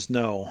Christians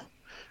know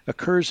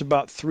occurs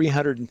about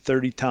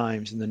 330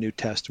 times in the New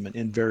Testament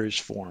in various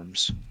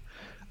forms.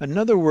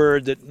 Another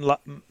word that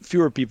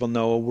fewer people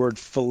know, a word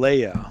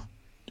philia,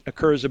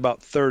 occurs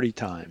about 30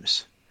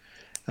 times.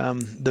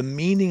 The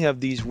meaning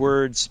of these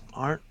words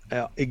aren't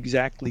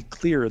exactly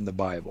clear in the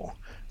Bible.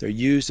 They're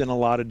used in a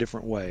lot of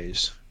different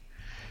ways.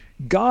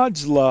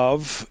 God's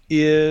love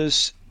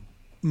is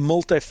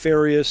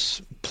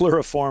multifarious,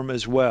 pluriform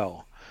as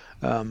well.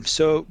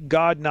 So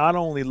God not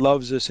only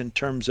loves us in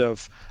terms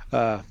of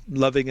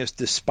loving us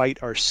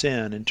despite our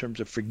sin, in terms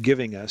of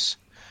forgiving us,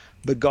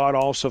 but God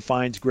also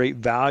finds great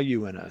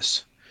value in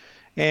us.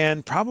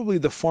 And probably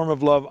the form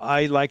of love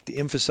I like to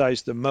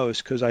emphasize the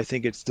most, because I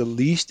think it's the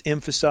least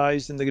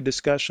emphasized in the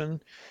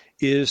discussion,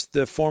 is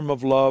the form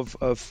of love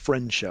of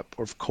friendship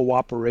or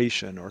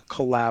cooperation or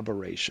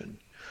collaboration.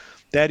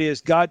 That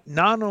is, God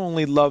not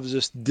only loves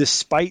us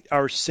despite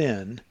our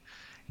sin,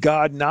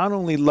 God not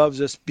only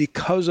loves us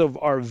because of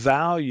our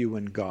value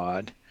in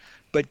God,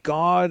 but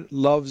God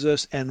loves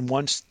us and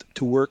wants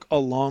to work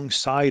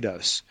alongside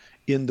us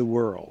in the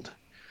world.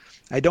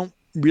 I don't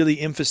really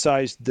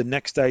emphasize the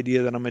next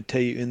idea that I'm going to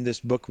tell you in this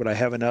book, but I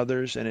have in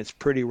others, and it's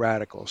pretty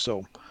radical.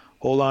 So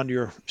hold on to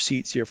your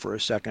seats here for a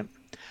second.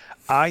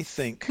 I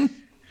think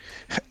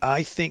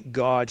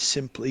God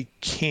simply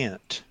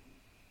can't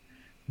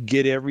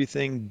get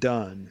everything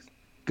done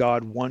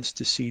God wants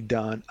to see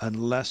done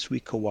unless we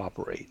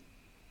cooperate.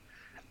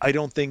 I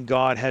don't think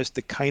God has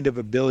the kind of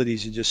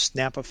abilities to just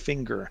snap a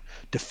finger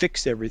to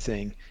fix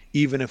everything,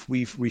 even if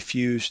we've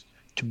refused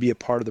to be a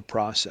part of the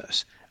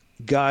process.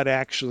 God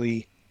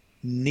actually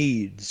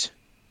needs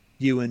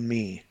you and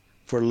me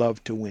for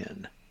love to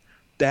win.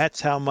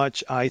 That's how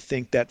much I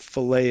think that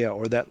philea,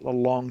 or that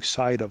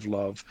alongside of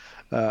love,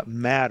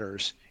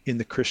 matters in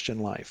the Christian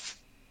life.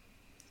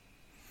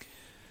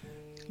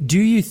 Do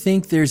you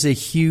think there's a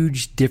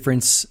huge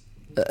difference?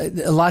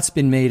 A lot's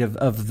been made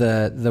of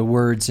the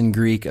words in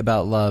Greek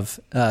about love,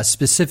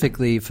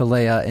 specifically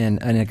philea and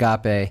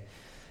agape.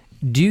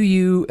 Do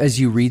you, as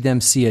you read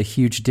them, see a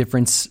huge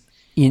difference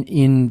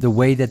in the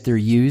way that they're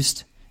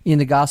used in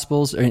the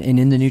Gospels and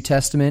in the New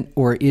Testament,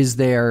 or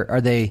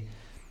are they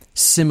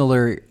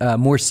similar,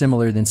 more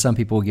similar than some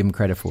people will give them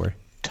credit for?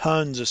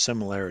 Tons of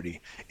similarity.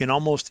 In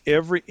almost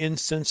every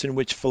instance in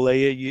which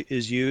philea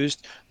is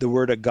used, the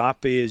word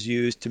agape is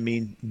used to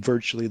mean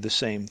virtually the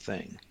same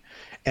thing.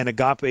 And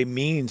agape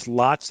means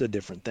lots of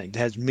different things. It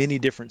has many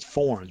different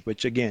forms,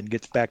 which again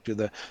gets back to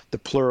the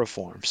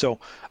pluriform. So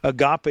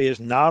agape is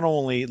not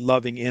only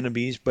loving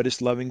enemies, but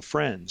it's loving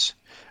friends.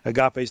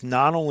 Agape is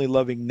not only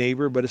loving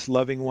neighbor, but it's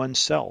loving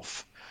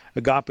oneself.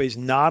 Agape is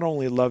not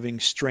only loving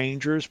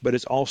strangers, but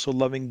it's also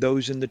loving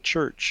those in the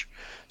church.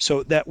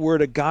 So that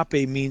word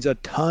agape means a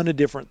ton of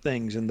different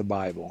things in the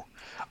Bible.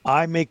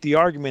 I make the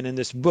argument in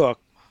this book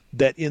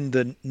that in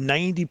the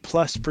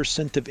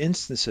 90+% of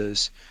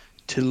instances,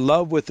 to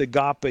love with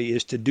agape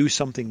is to do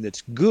something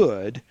that's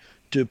good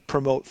to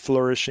promote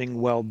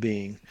flourishing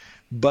well-being.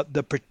 But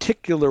the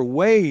particular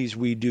ways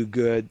we do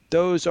good,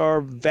 those are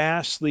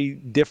vastly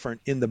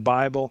different in the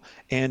Bible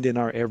and in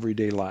our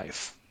everyday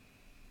life.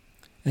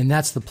 And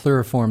that's the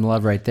pluriform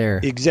love right there.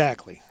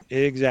 Exactly.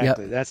 Yep.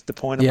 That's the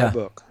point of my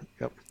book.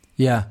 Yep.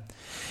 Yeah.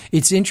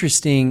 It's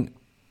interesting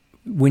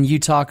when you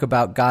talk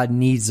about God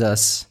needs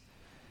us,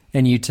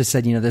 and you just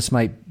said, this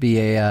might be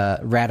a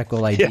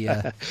radical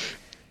idea. Yeah.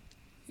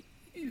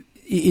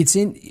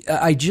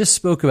 I just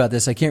spoke about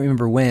this, I can't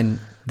remember when,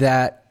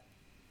 that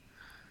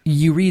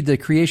you read the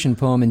creation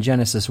poem in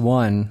Genesis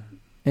 1,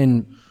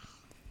 and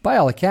by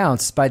all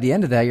accounts, by the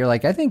end of that, you're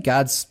like, I think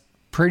God's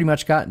pretty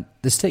much got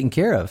this taken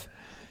care of.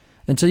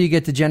 Until you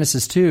get to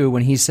Genesis 2,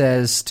 when he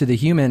says to the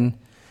human,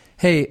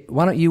 hey,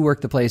 why don't you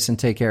work the place and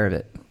take care of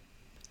it?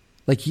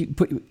 Like,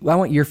 I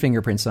want your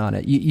fingerprints on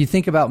it. You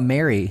think about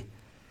Mary.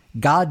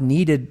 God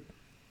needed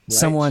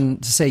someone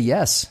to say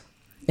yes.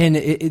 And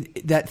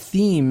that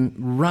theme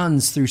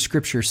runs through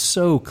Scripture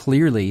so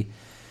clearly.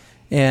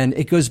 And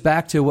it goes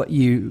back to what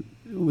you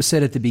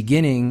said at the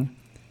beginning,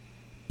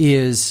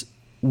 is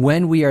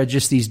when we are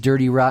just these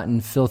dirty, rotten,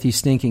 filthy,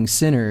 stinking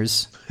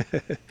sinners,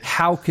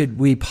 how could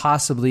we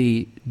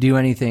possibly do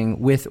anything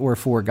with or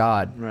for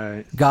God?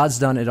 Right. God's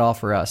done it all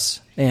for us.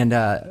 And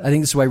I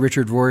think this is why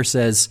Richard Rohr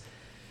says,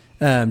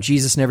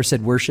 Jesus never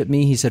said, worship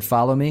me. He said,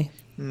 follow me.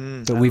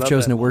 But we've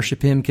chosen to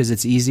worship him because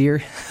it's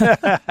easier.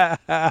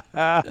 That's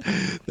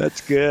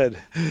good.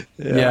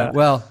 Yeah.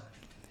 Well,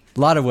 a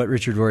lot of what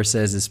Richard Rohr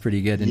says is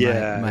pretty good in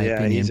my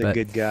opinion. He's a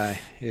good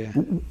guy. Yeah.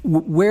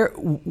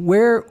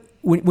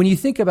 When you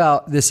think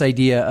about this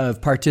idea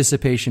of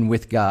participation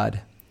with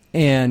God,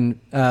 and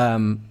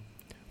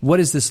what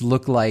does this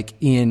look like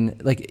in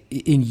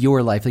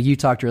your life? Like you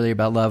talked earlier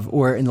about love,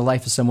 or in the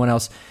life of someone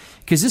else,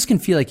 because this can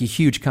feel like a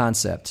huge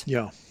concept.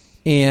 Yeah.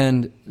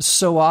 And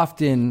so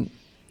often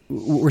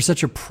we're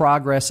such a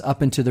progress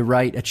up and to the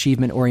right,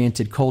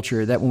 achievement-oriented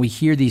culture that when we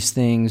hear these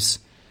things,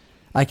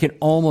 I can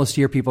almost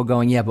hear people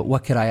going, yeah, but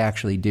what could I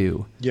actually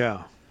do?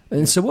 Yeah.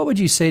 And so what would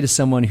you say to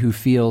someone who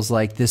feels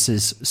like this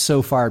is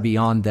so far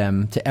beyond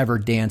them to ever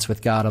dance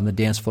with God on the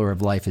dance floor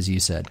of life, as you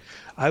said?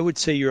 I would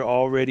say you're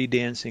already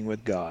dancing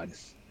with God.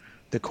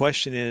 The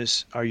question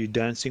is, are you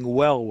dancing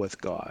well with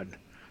God?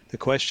 The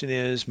question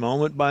is,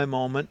 moment by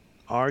moment,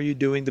 are you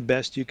doing the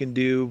best you can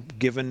do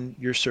given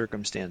your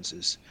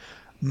circumstances?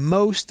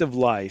 Most of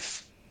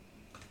life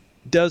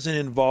doesn't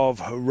involve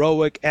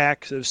heroic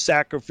acts of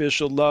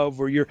sacrificial love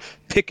where you're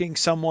picking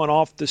someone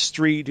off the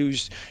street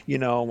who's, I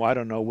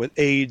don't know, with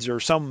AIDS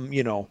or some,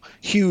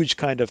 huge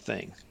kind of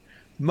thing.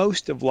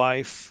 Most of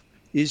life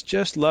is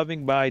just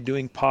loving by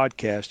doing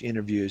podcast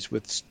interviews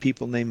with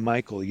people named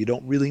Michael you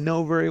don't really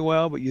know very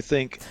well, but you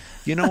think,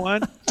 you know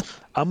what?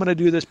 I'm going to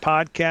do this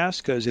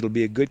podcast because it'll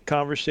be a good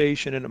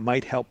conversation and it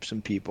might help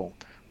some people.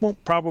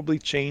 Won't probably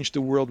change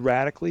the world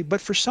radically,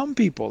 but for some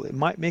people, it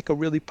might make a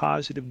really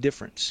positive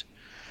difference.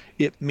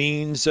 It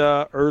means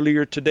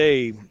earlier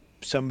today,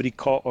 somebody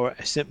called or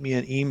sent me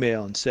an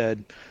email and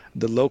said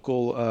the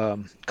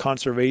local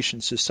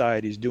conservation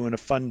society is doing a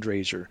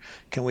fundraiser.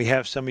 Can we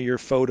have some of your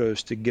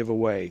photos to give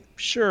away?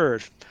 Sure.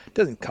 It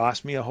doesn't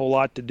cost me a whole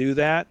lot to do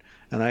that,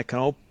 and I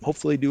can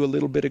hopefully do a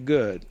little bit of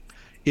good.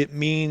 It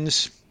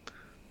means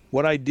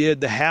what I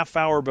did the half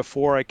hour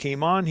before I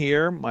came on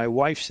here, my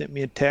wife sent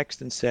me a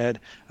text and said,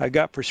 I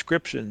got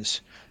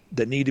prescriptions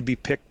that need to be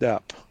picked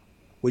up.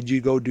 Would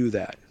you go do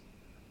that?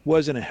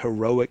 Wasn't a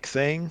heroic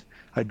thing.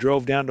 I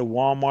drove down to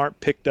Walmart,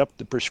 picked up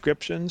the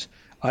prescriptions.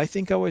 I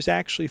think I was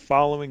actually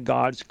following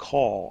God's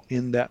call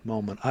in that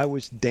moment. I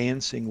was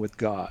dancing with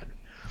God.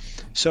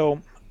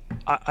 So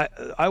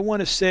I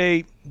want to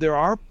say there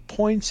are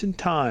points in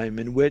time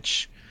in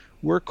which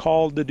we're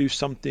called to do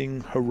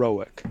something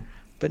heroic,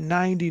 but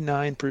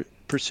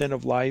 99%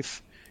 of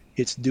life,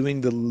 it's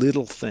doing the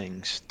little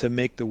things to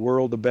make the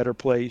world a better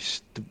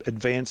place, to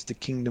advance the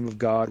kingdom of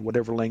God,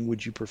 whatever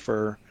language you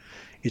prefer.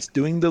 It's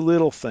doing the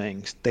little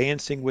things,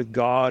 dancing with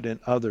God and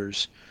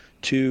others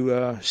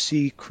to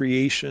see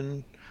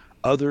creation,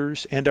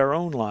 others, and our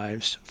own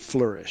lives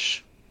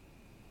flourish.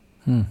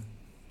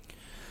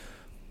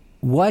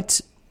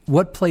 What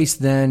place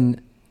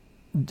then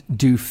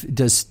do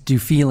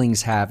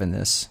feelings have in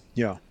this?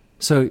 Yeah.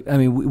 So I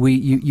mean,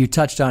 you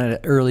touched on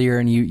it earlier,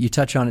 and you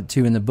touch on it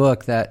too in the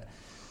book that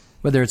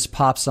whether it's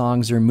pop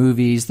songs or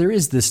movies, there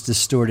is this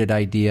distorted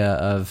idea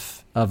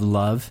of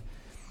love.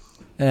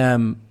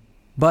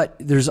 But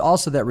there's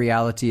also that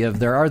reality of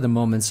there are the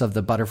moments of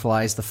the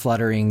butterflies, the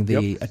fluttering,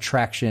 the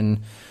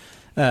attraction,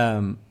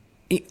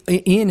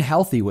 in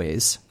healthy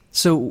ways.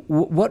 So,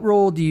 what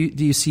role do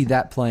you see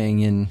that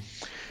playing in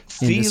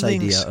this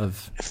idea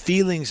of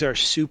feelings are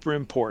super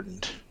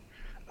important.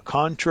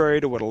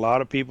 Contrary to what a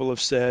lot of people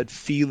have said,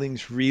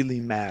 feelings really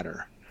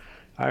matter.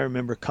 I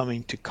remember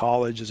coming to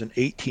college as an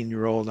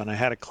 18-year-old, and I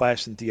had a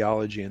class in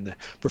theology, and the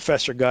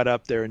professor got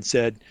up there and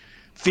said,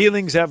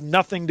 feelings have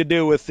nothing to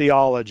do with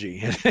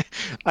theology.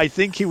 I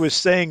think he was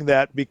saying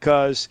that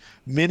because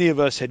many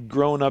of us had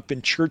grown up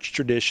in church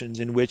traditions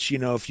in which,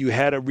 if you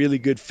had a really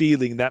good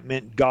feeling, that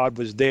meant God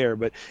was there.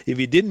 But if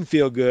you didn't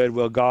feel good,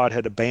 well, God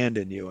had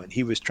abandoned you. And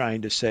he was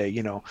trying to say,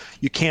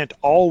 you can't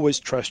always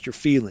trust your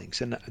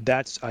feelings. And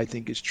that's, I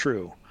think, is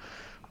true.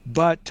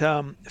 But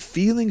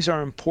feelings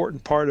are an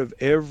important part of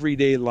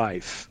everyday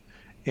life.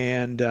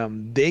 And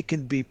they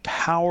can be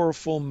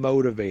powerful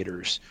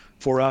motivators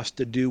for us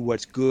to do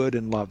what's good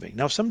and loving.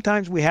 Now,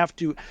 sometimes we have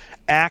to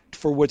act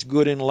for what's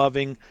good and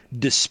loving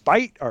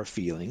despite our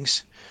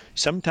feelings.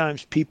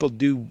 Sometimes people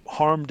do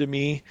harm to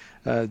me.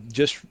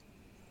 Just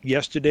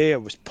yesterday, I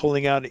was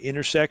pulling out an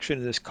intersection,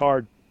 and this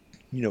car,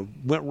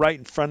 went right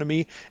in front of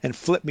me and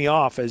flipped me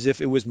off as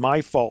if it was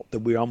my fault that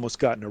we almost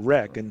got in a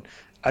wreck. And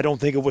I don't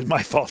think it was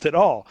my fault at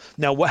all.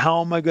 Now, how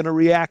am I going to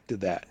react to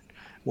that?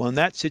 Well, in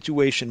that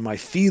situation, my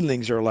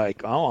feelings are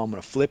like, oh, I'm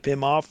going to flip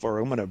him off, or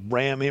I'm going to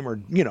ram him, or,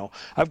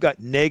 I've got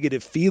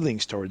negative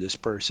feelings toward this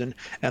person.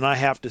 And I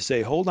have to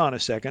say, hold on a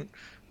second.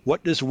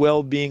 What does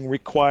well-being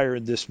require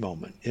in this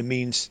moment? It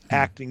means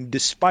acting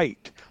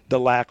despite the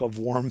lack of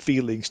warm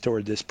feelings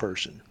toward this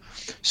person.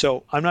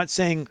 So I'm not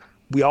saying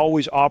we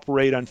always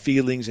operate on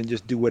feelings and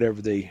just do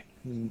whatever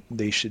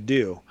they should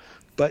do.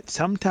 But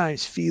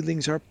sometimes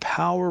feelings are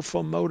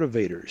powerful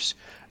motivators.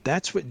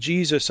 That's what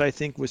Jesus, I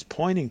think, was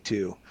pointing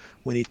to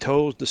when he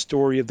told the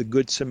story of the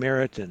Good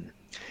Samaritan.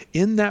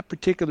 In that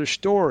particular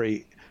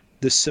story,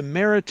 the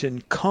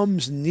Samaritan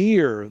comes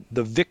near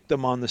the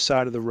victim on the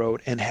side of the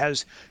road and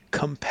has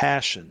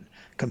compassion.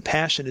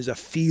 Compassion is a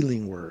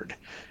feeling word.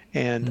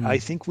 And I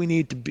think we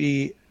need to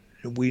be,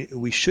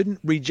 we shouldn't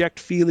reject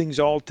feelings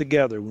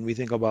altogether when we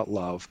think about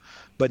love,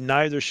 but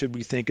neither should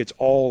we think it's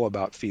all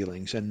about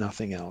feelings and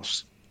nothing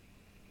else.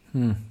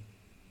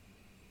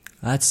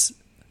 That's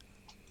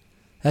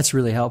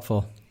really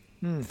helpful.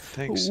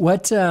 Thanks.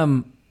 What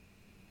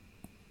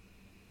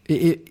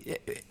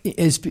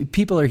as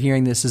people are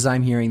hearing this, as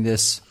I'm hearing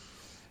this,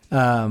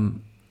 how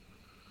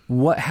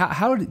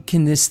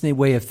can this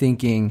way of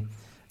thinking,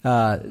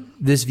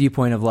 this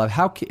viewpoint of love,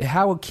 how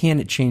can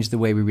it change the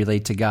way we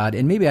relate to God?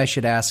 And maybe I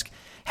should ask,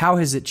 how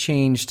has it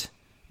changed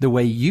the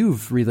way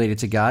you've related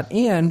to God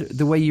and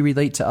the way you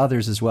relate to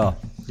others as well?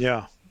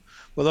 Yeah.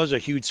 Well, those are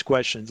huge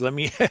questions. Let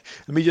me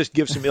just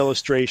give some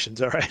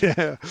illustrations. All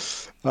right.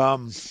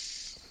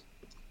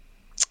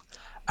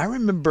 I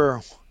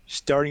remember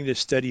starting to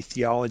study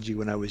theology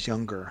when I was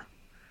younger,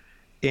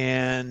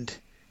 and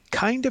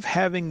kind of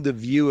having the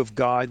view of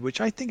God, which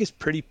I think is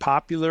pretty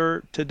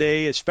popular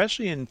today,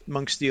 especially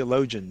amongst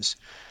theologians,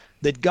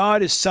 that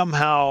God is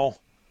somehow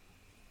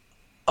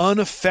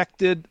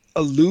unaffected,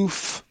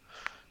 aloof.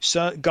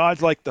 So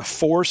God's like the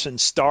Force in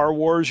Star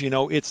Wars,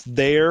 it's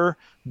there,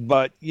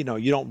 but, you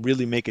don't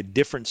really make a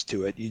difference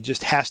to it. It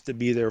just has to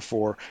be there it's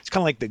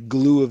kind of like the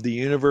glue of the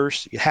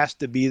universe. It has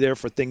to be there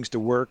for things to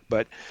work,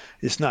 but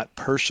it's not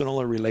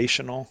personal or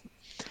relational.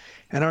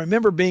 And I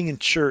remember being in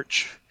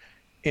church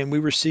and we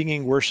were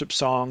singing worship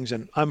songs,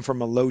 and I'm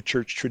from a low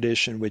church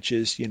tradition, which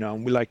is, we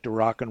like to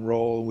rock and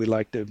roll. We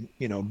like to,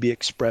 be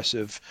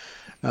expressive.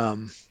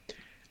 Um,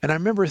 and I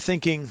remember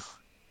thinking,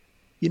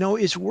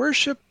 is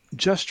worship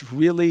just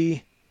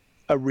really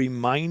a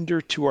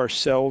reminder to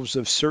ourselves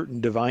of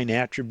certain divine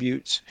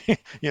attributes?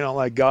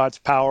 Like God's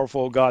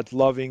powerful, God's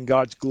loving,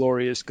 God's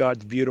glorious,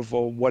 God's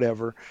beautiful,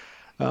 whatever.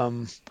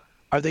 Um,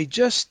 are they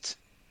just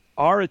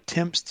our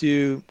attempts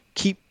to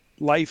keep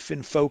life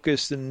in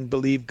focus and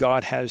believe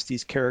God has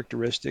these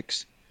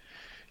characteristics?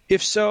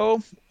 If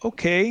so,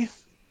 okay,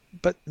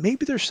 but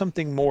maybe there's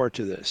something more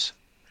to this.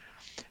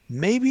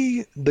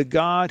 Maybe the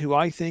God who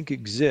I think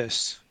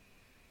exists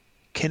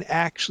can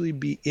actually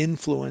be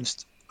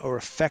influenced or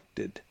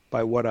affected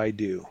by what I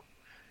do.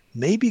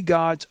 Maybe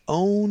God's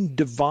own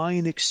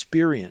divine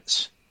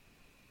experience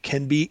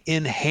can be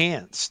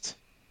enhanced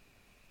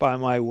by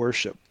my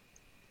worship.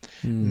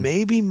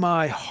 Maybe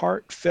my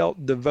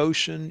heartfelt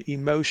devotion,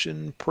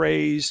 emotion,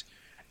 praise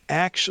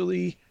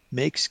actually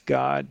makes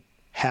God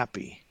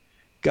happy.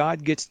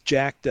 God gets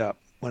jacked up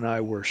when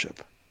I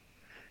worship.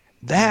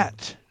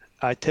 That,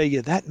 I tell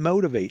you, that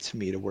motivates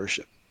me to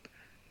worship.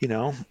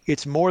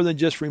 It's more than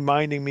just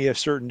reminding me of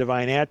certain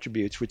divine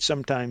attributes, which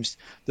sometimes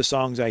the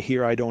songs I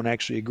hear I don't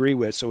actually agree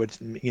with, so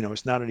it's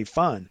not any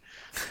fun.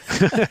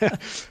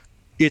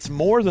 It's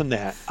more than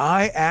that.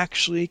 I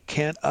actually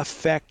can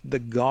affect the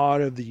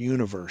God of the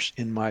universe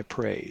in my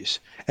praise.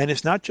 And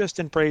it's not just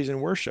in praise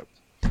and worship.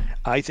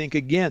 I think,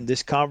 again,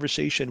 this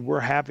conversation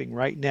we're having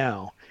right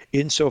now,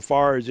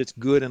 insofar as it's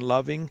good and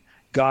loving,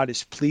 God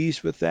is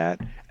pleased with that,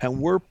 and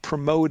we're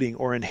promoting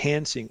or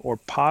enhancing or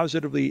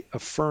positively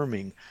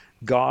affirming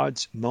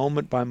God's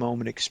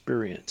moment-by-moment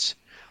experience.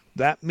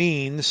 That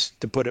means,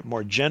 to put it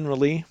more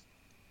generally,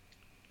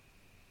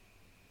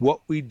 what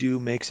we do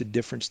makes a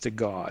difference to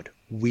God.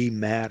 We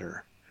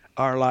matter.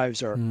 Our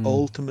lives are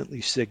ultimately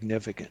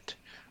significant.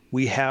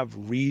 We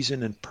have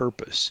reason and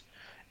purpose.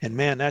 And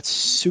man, that's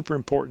super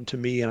important to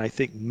me, and I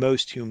think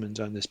most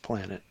humans on this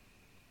planet.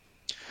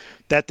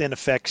 That then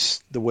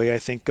affects the way I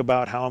think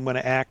about how I'm going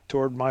to act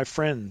toward my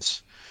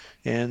friends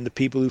and the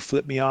people who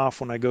flip me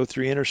off when I go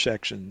through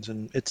intersections,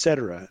 and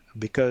etc.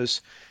 Because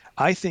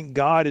I think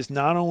God is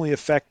not only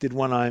affected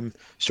when I'm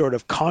sort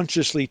of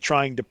consciously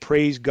trying to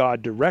praise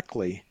God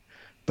directly,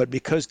 but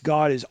because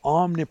God is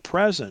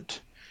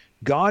omnipresent,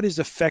 God is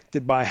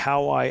affected by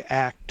how I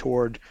act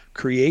toward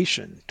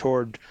creation,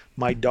 toward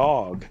my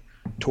dog,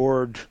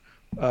 toward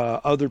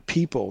other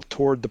people,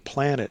 toward the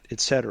planet,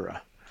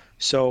 etc.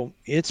 So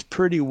it's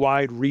pretty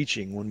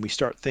wide-reaching when we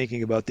start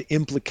thinking about the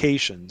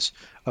implications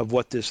of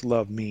what this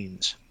love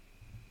means.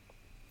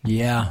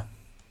 Yeah.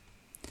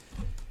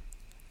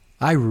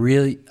 I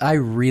really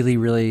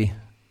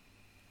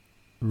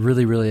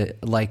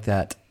like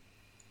that.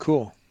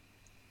 Cool.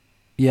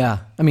 Yeah.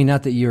 I mean,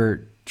 not that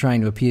you're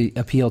trying to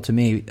appeal to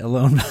me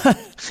alone, but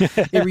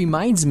it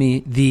reminds me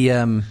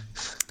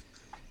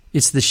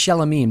it's the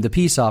Shelamim, the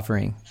peace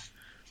offering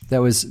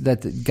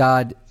that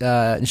God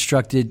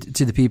instructed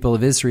to the people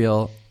of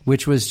Israel,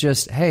 which was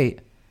just, hey,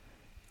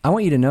 I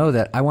want you to know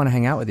that I want to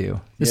hang out with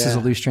you. This is a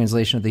loose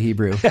translation of the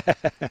Hebrew.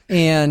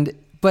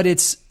 But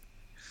it's,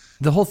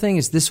 the whole thing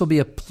is, this will be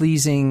a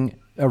pleasing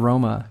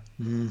aroma.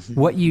 Mm-hmm.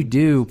 What you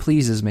do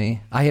pleases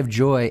me. I have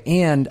joy,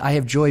 and I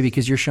have joy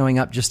because you're showing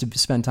up just to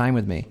spend time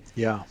with me.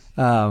 Yeah.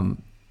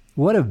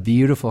 What a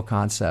beautiful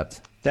concept.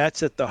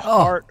 That's at the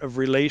heart of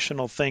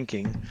relational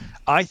thinking.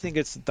 I think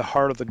it's at the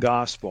heart of the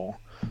gospel,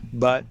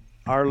 but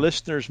our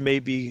listeners may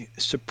be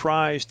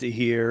surprised to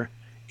hear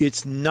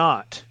it's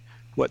not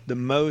what the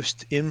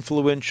most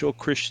influential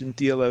Christian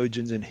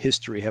theologians in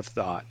history have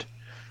thought.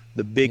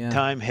 The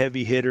big-time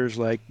heavy hitters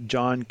like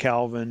John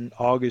Calvin,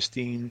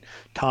 Augustine,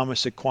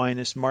 Thomas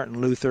Aquinas,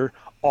 Martin Luther,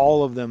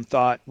 all of them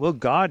thought, well,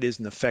 God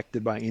isn't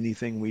affected by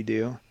anything we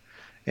do.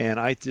 And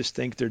I just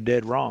think they're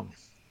dead wrong.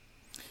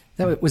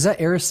 Was that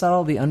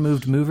Aristotle, the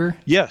unmoved mover?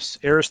 Yes,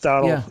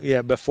 Aristotle,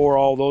 before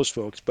all those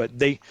folks. But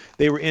they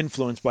were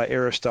influenced by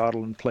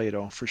Aristotle and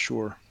Plato, for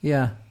sure.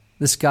 Yeah,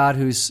 this God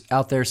who's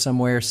out there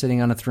somewhere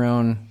sitting on a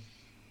throne,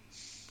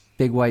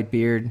 big white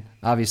beard.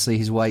 Obviously,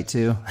 he's white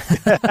too.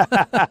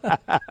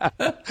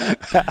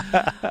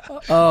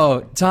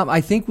 Oh, Tom,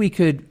 I think we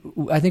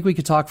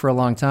could talk for a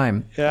long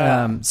time.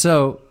 Yeah.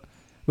 So,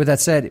 with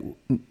that said,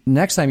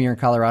 next time you're in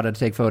Colorado to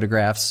take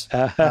photographs,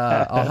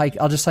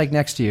 I'll just hike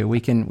next to you. We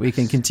can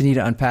continue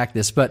to unpack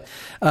this. But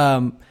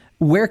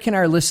where can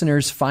our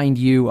listeners find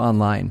you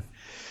online?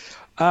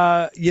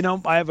 I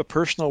have a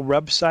personal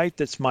website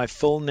that's my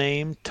full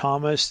name,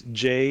 Thomas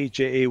Jay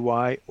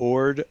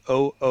Oord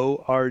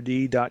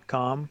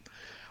OORD.com.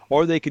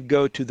 Or they could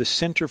go to the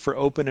Center for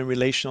Open and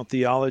Relational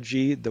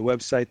Theology. The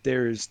website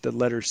there is the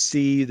letter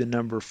C, the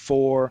number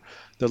 4,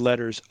 the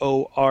letters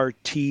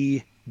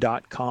ORT.com.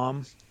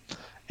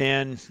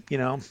 And,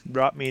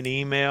 drop me an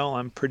email.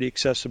 I'm pretty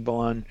accessible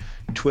on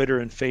Twitter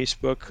and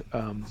Facebook.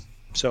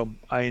 So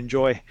I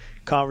enjoy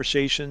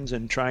conversations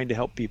and trying to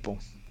help people.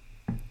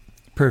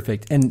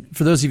 Perfect. And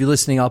for those of you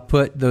listening, I'll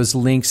put those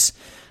links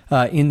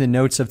in the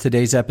notes of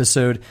today's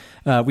episode.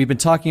 We've been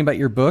talking about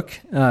your book.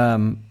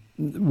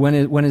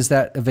 When is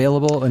that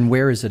available, and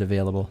where is it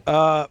available?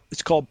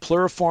 It's called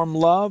Pluriform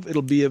Love.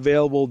 It'll be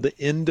available the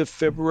end of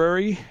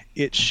February.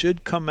 It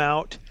should come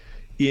out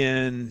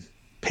in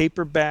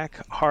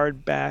paperback,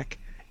 hardback,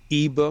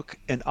 ebook,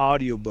 and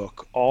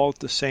audiobook all at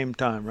the same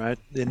time, right?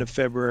 The end of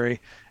February.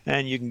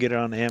 And you can get it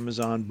on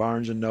Amazon,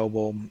 Barnes &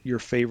 Noble, your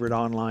favorite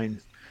online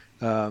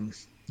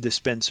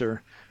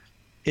dispenser.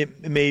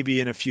 It may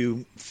be in a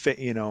few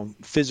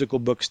physical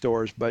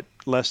bookstores, but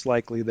less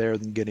likely there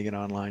than getting it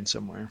online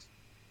somewhere.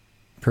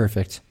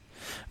 Perfect.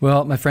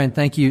 Well, my friend,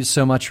 thank you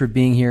so much for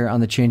being here on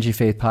the Changing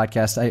Faith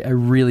podcast. I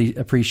really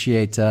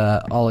appreciate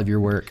all of your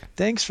work.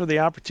 Thanks for the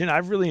opportunity.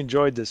 I've really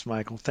enjoyed this,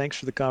 Michael. Thanks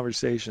for the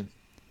conversation.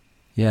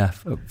 Yeah,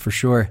 for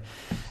sure.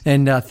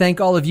 And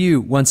thank all of you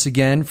once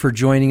again for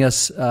joining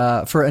us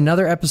for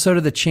another episode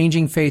of the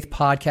Changing Faith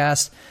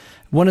podcast.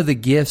 One of the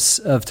gifts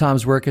of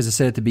Tom's work, as I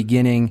said at the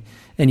beginning,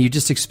 and you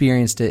just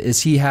experienced it,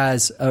 is he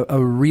has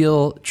a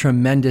real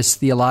tremendous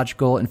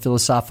theological and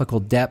philosophical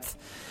depth,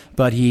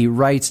 but he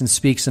writes and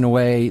speaks in a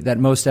way that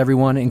most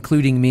everyone,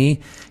 including me,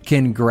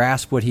 can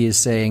grasp what he is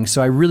saying.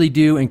 So I really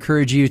do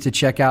encourage you to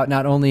check out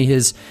not only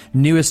his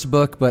newest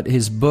book, but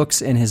his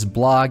books and his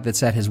blog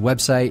that's at his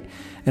website.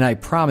 And I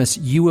promise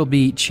you will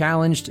be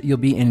challenged, you'll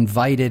be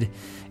invited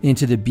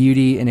into the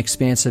beauty and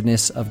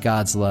expansiveness of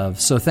God's love.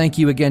 So thank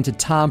you again to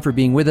Tom for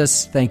being with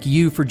us. Thank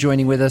you for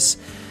joining with us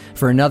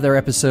for another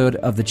episode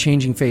of the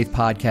Changing Faith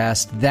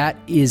podcast. That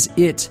is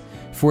it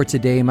for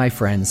today, my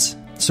friends.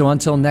 So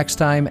until next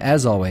time,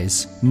 as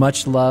always,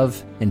 much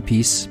love and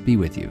peace be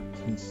with you.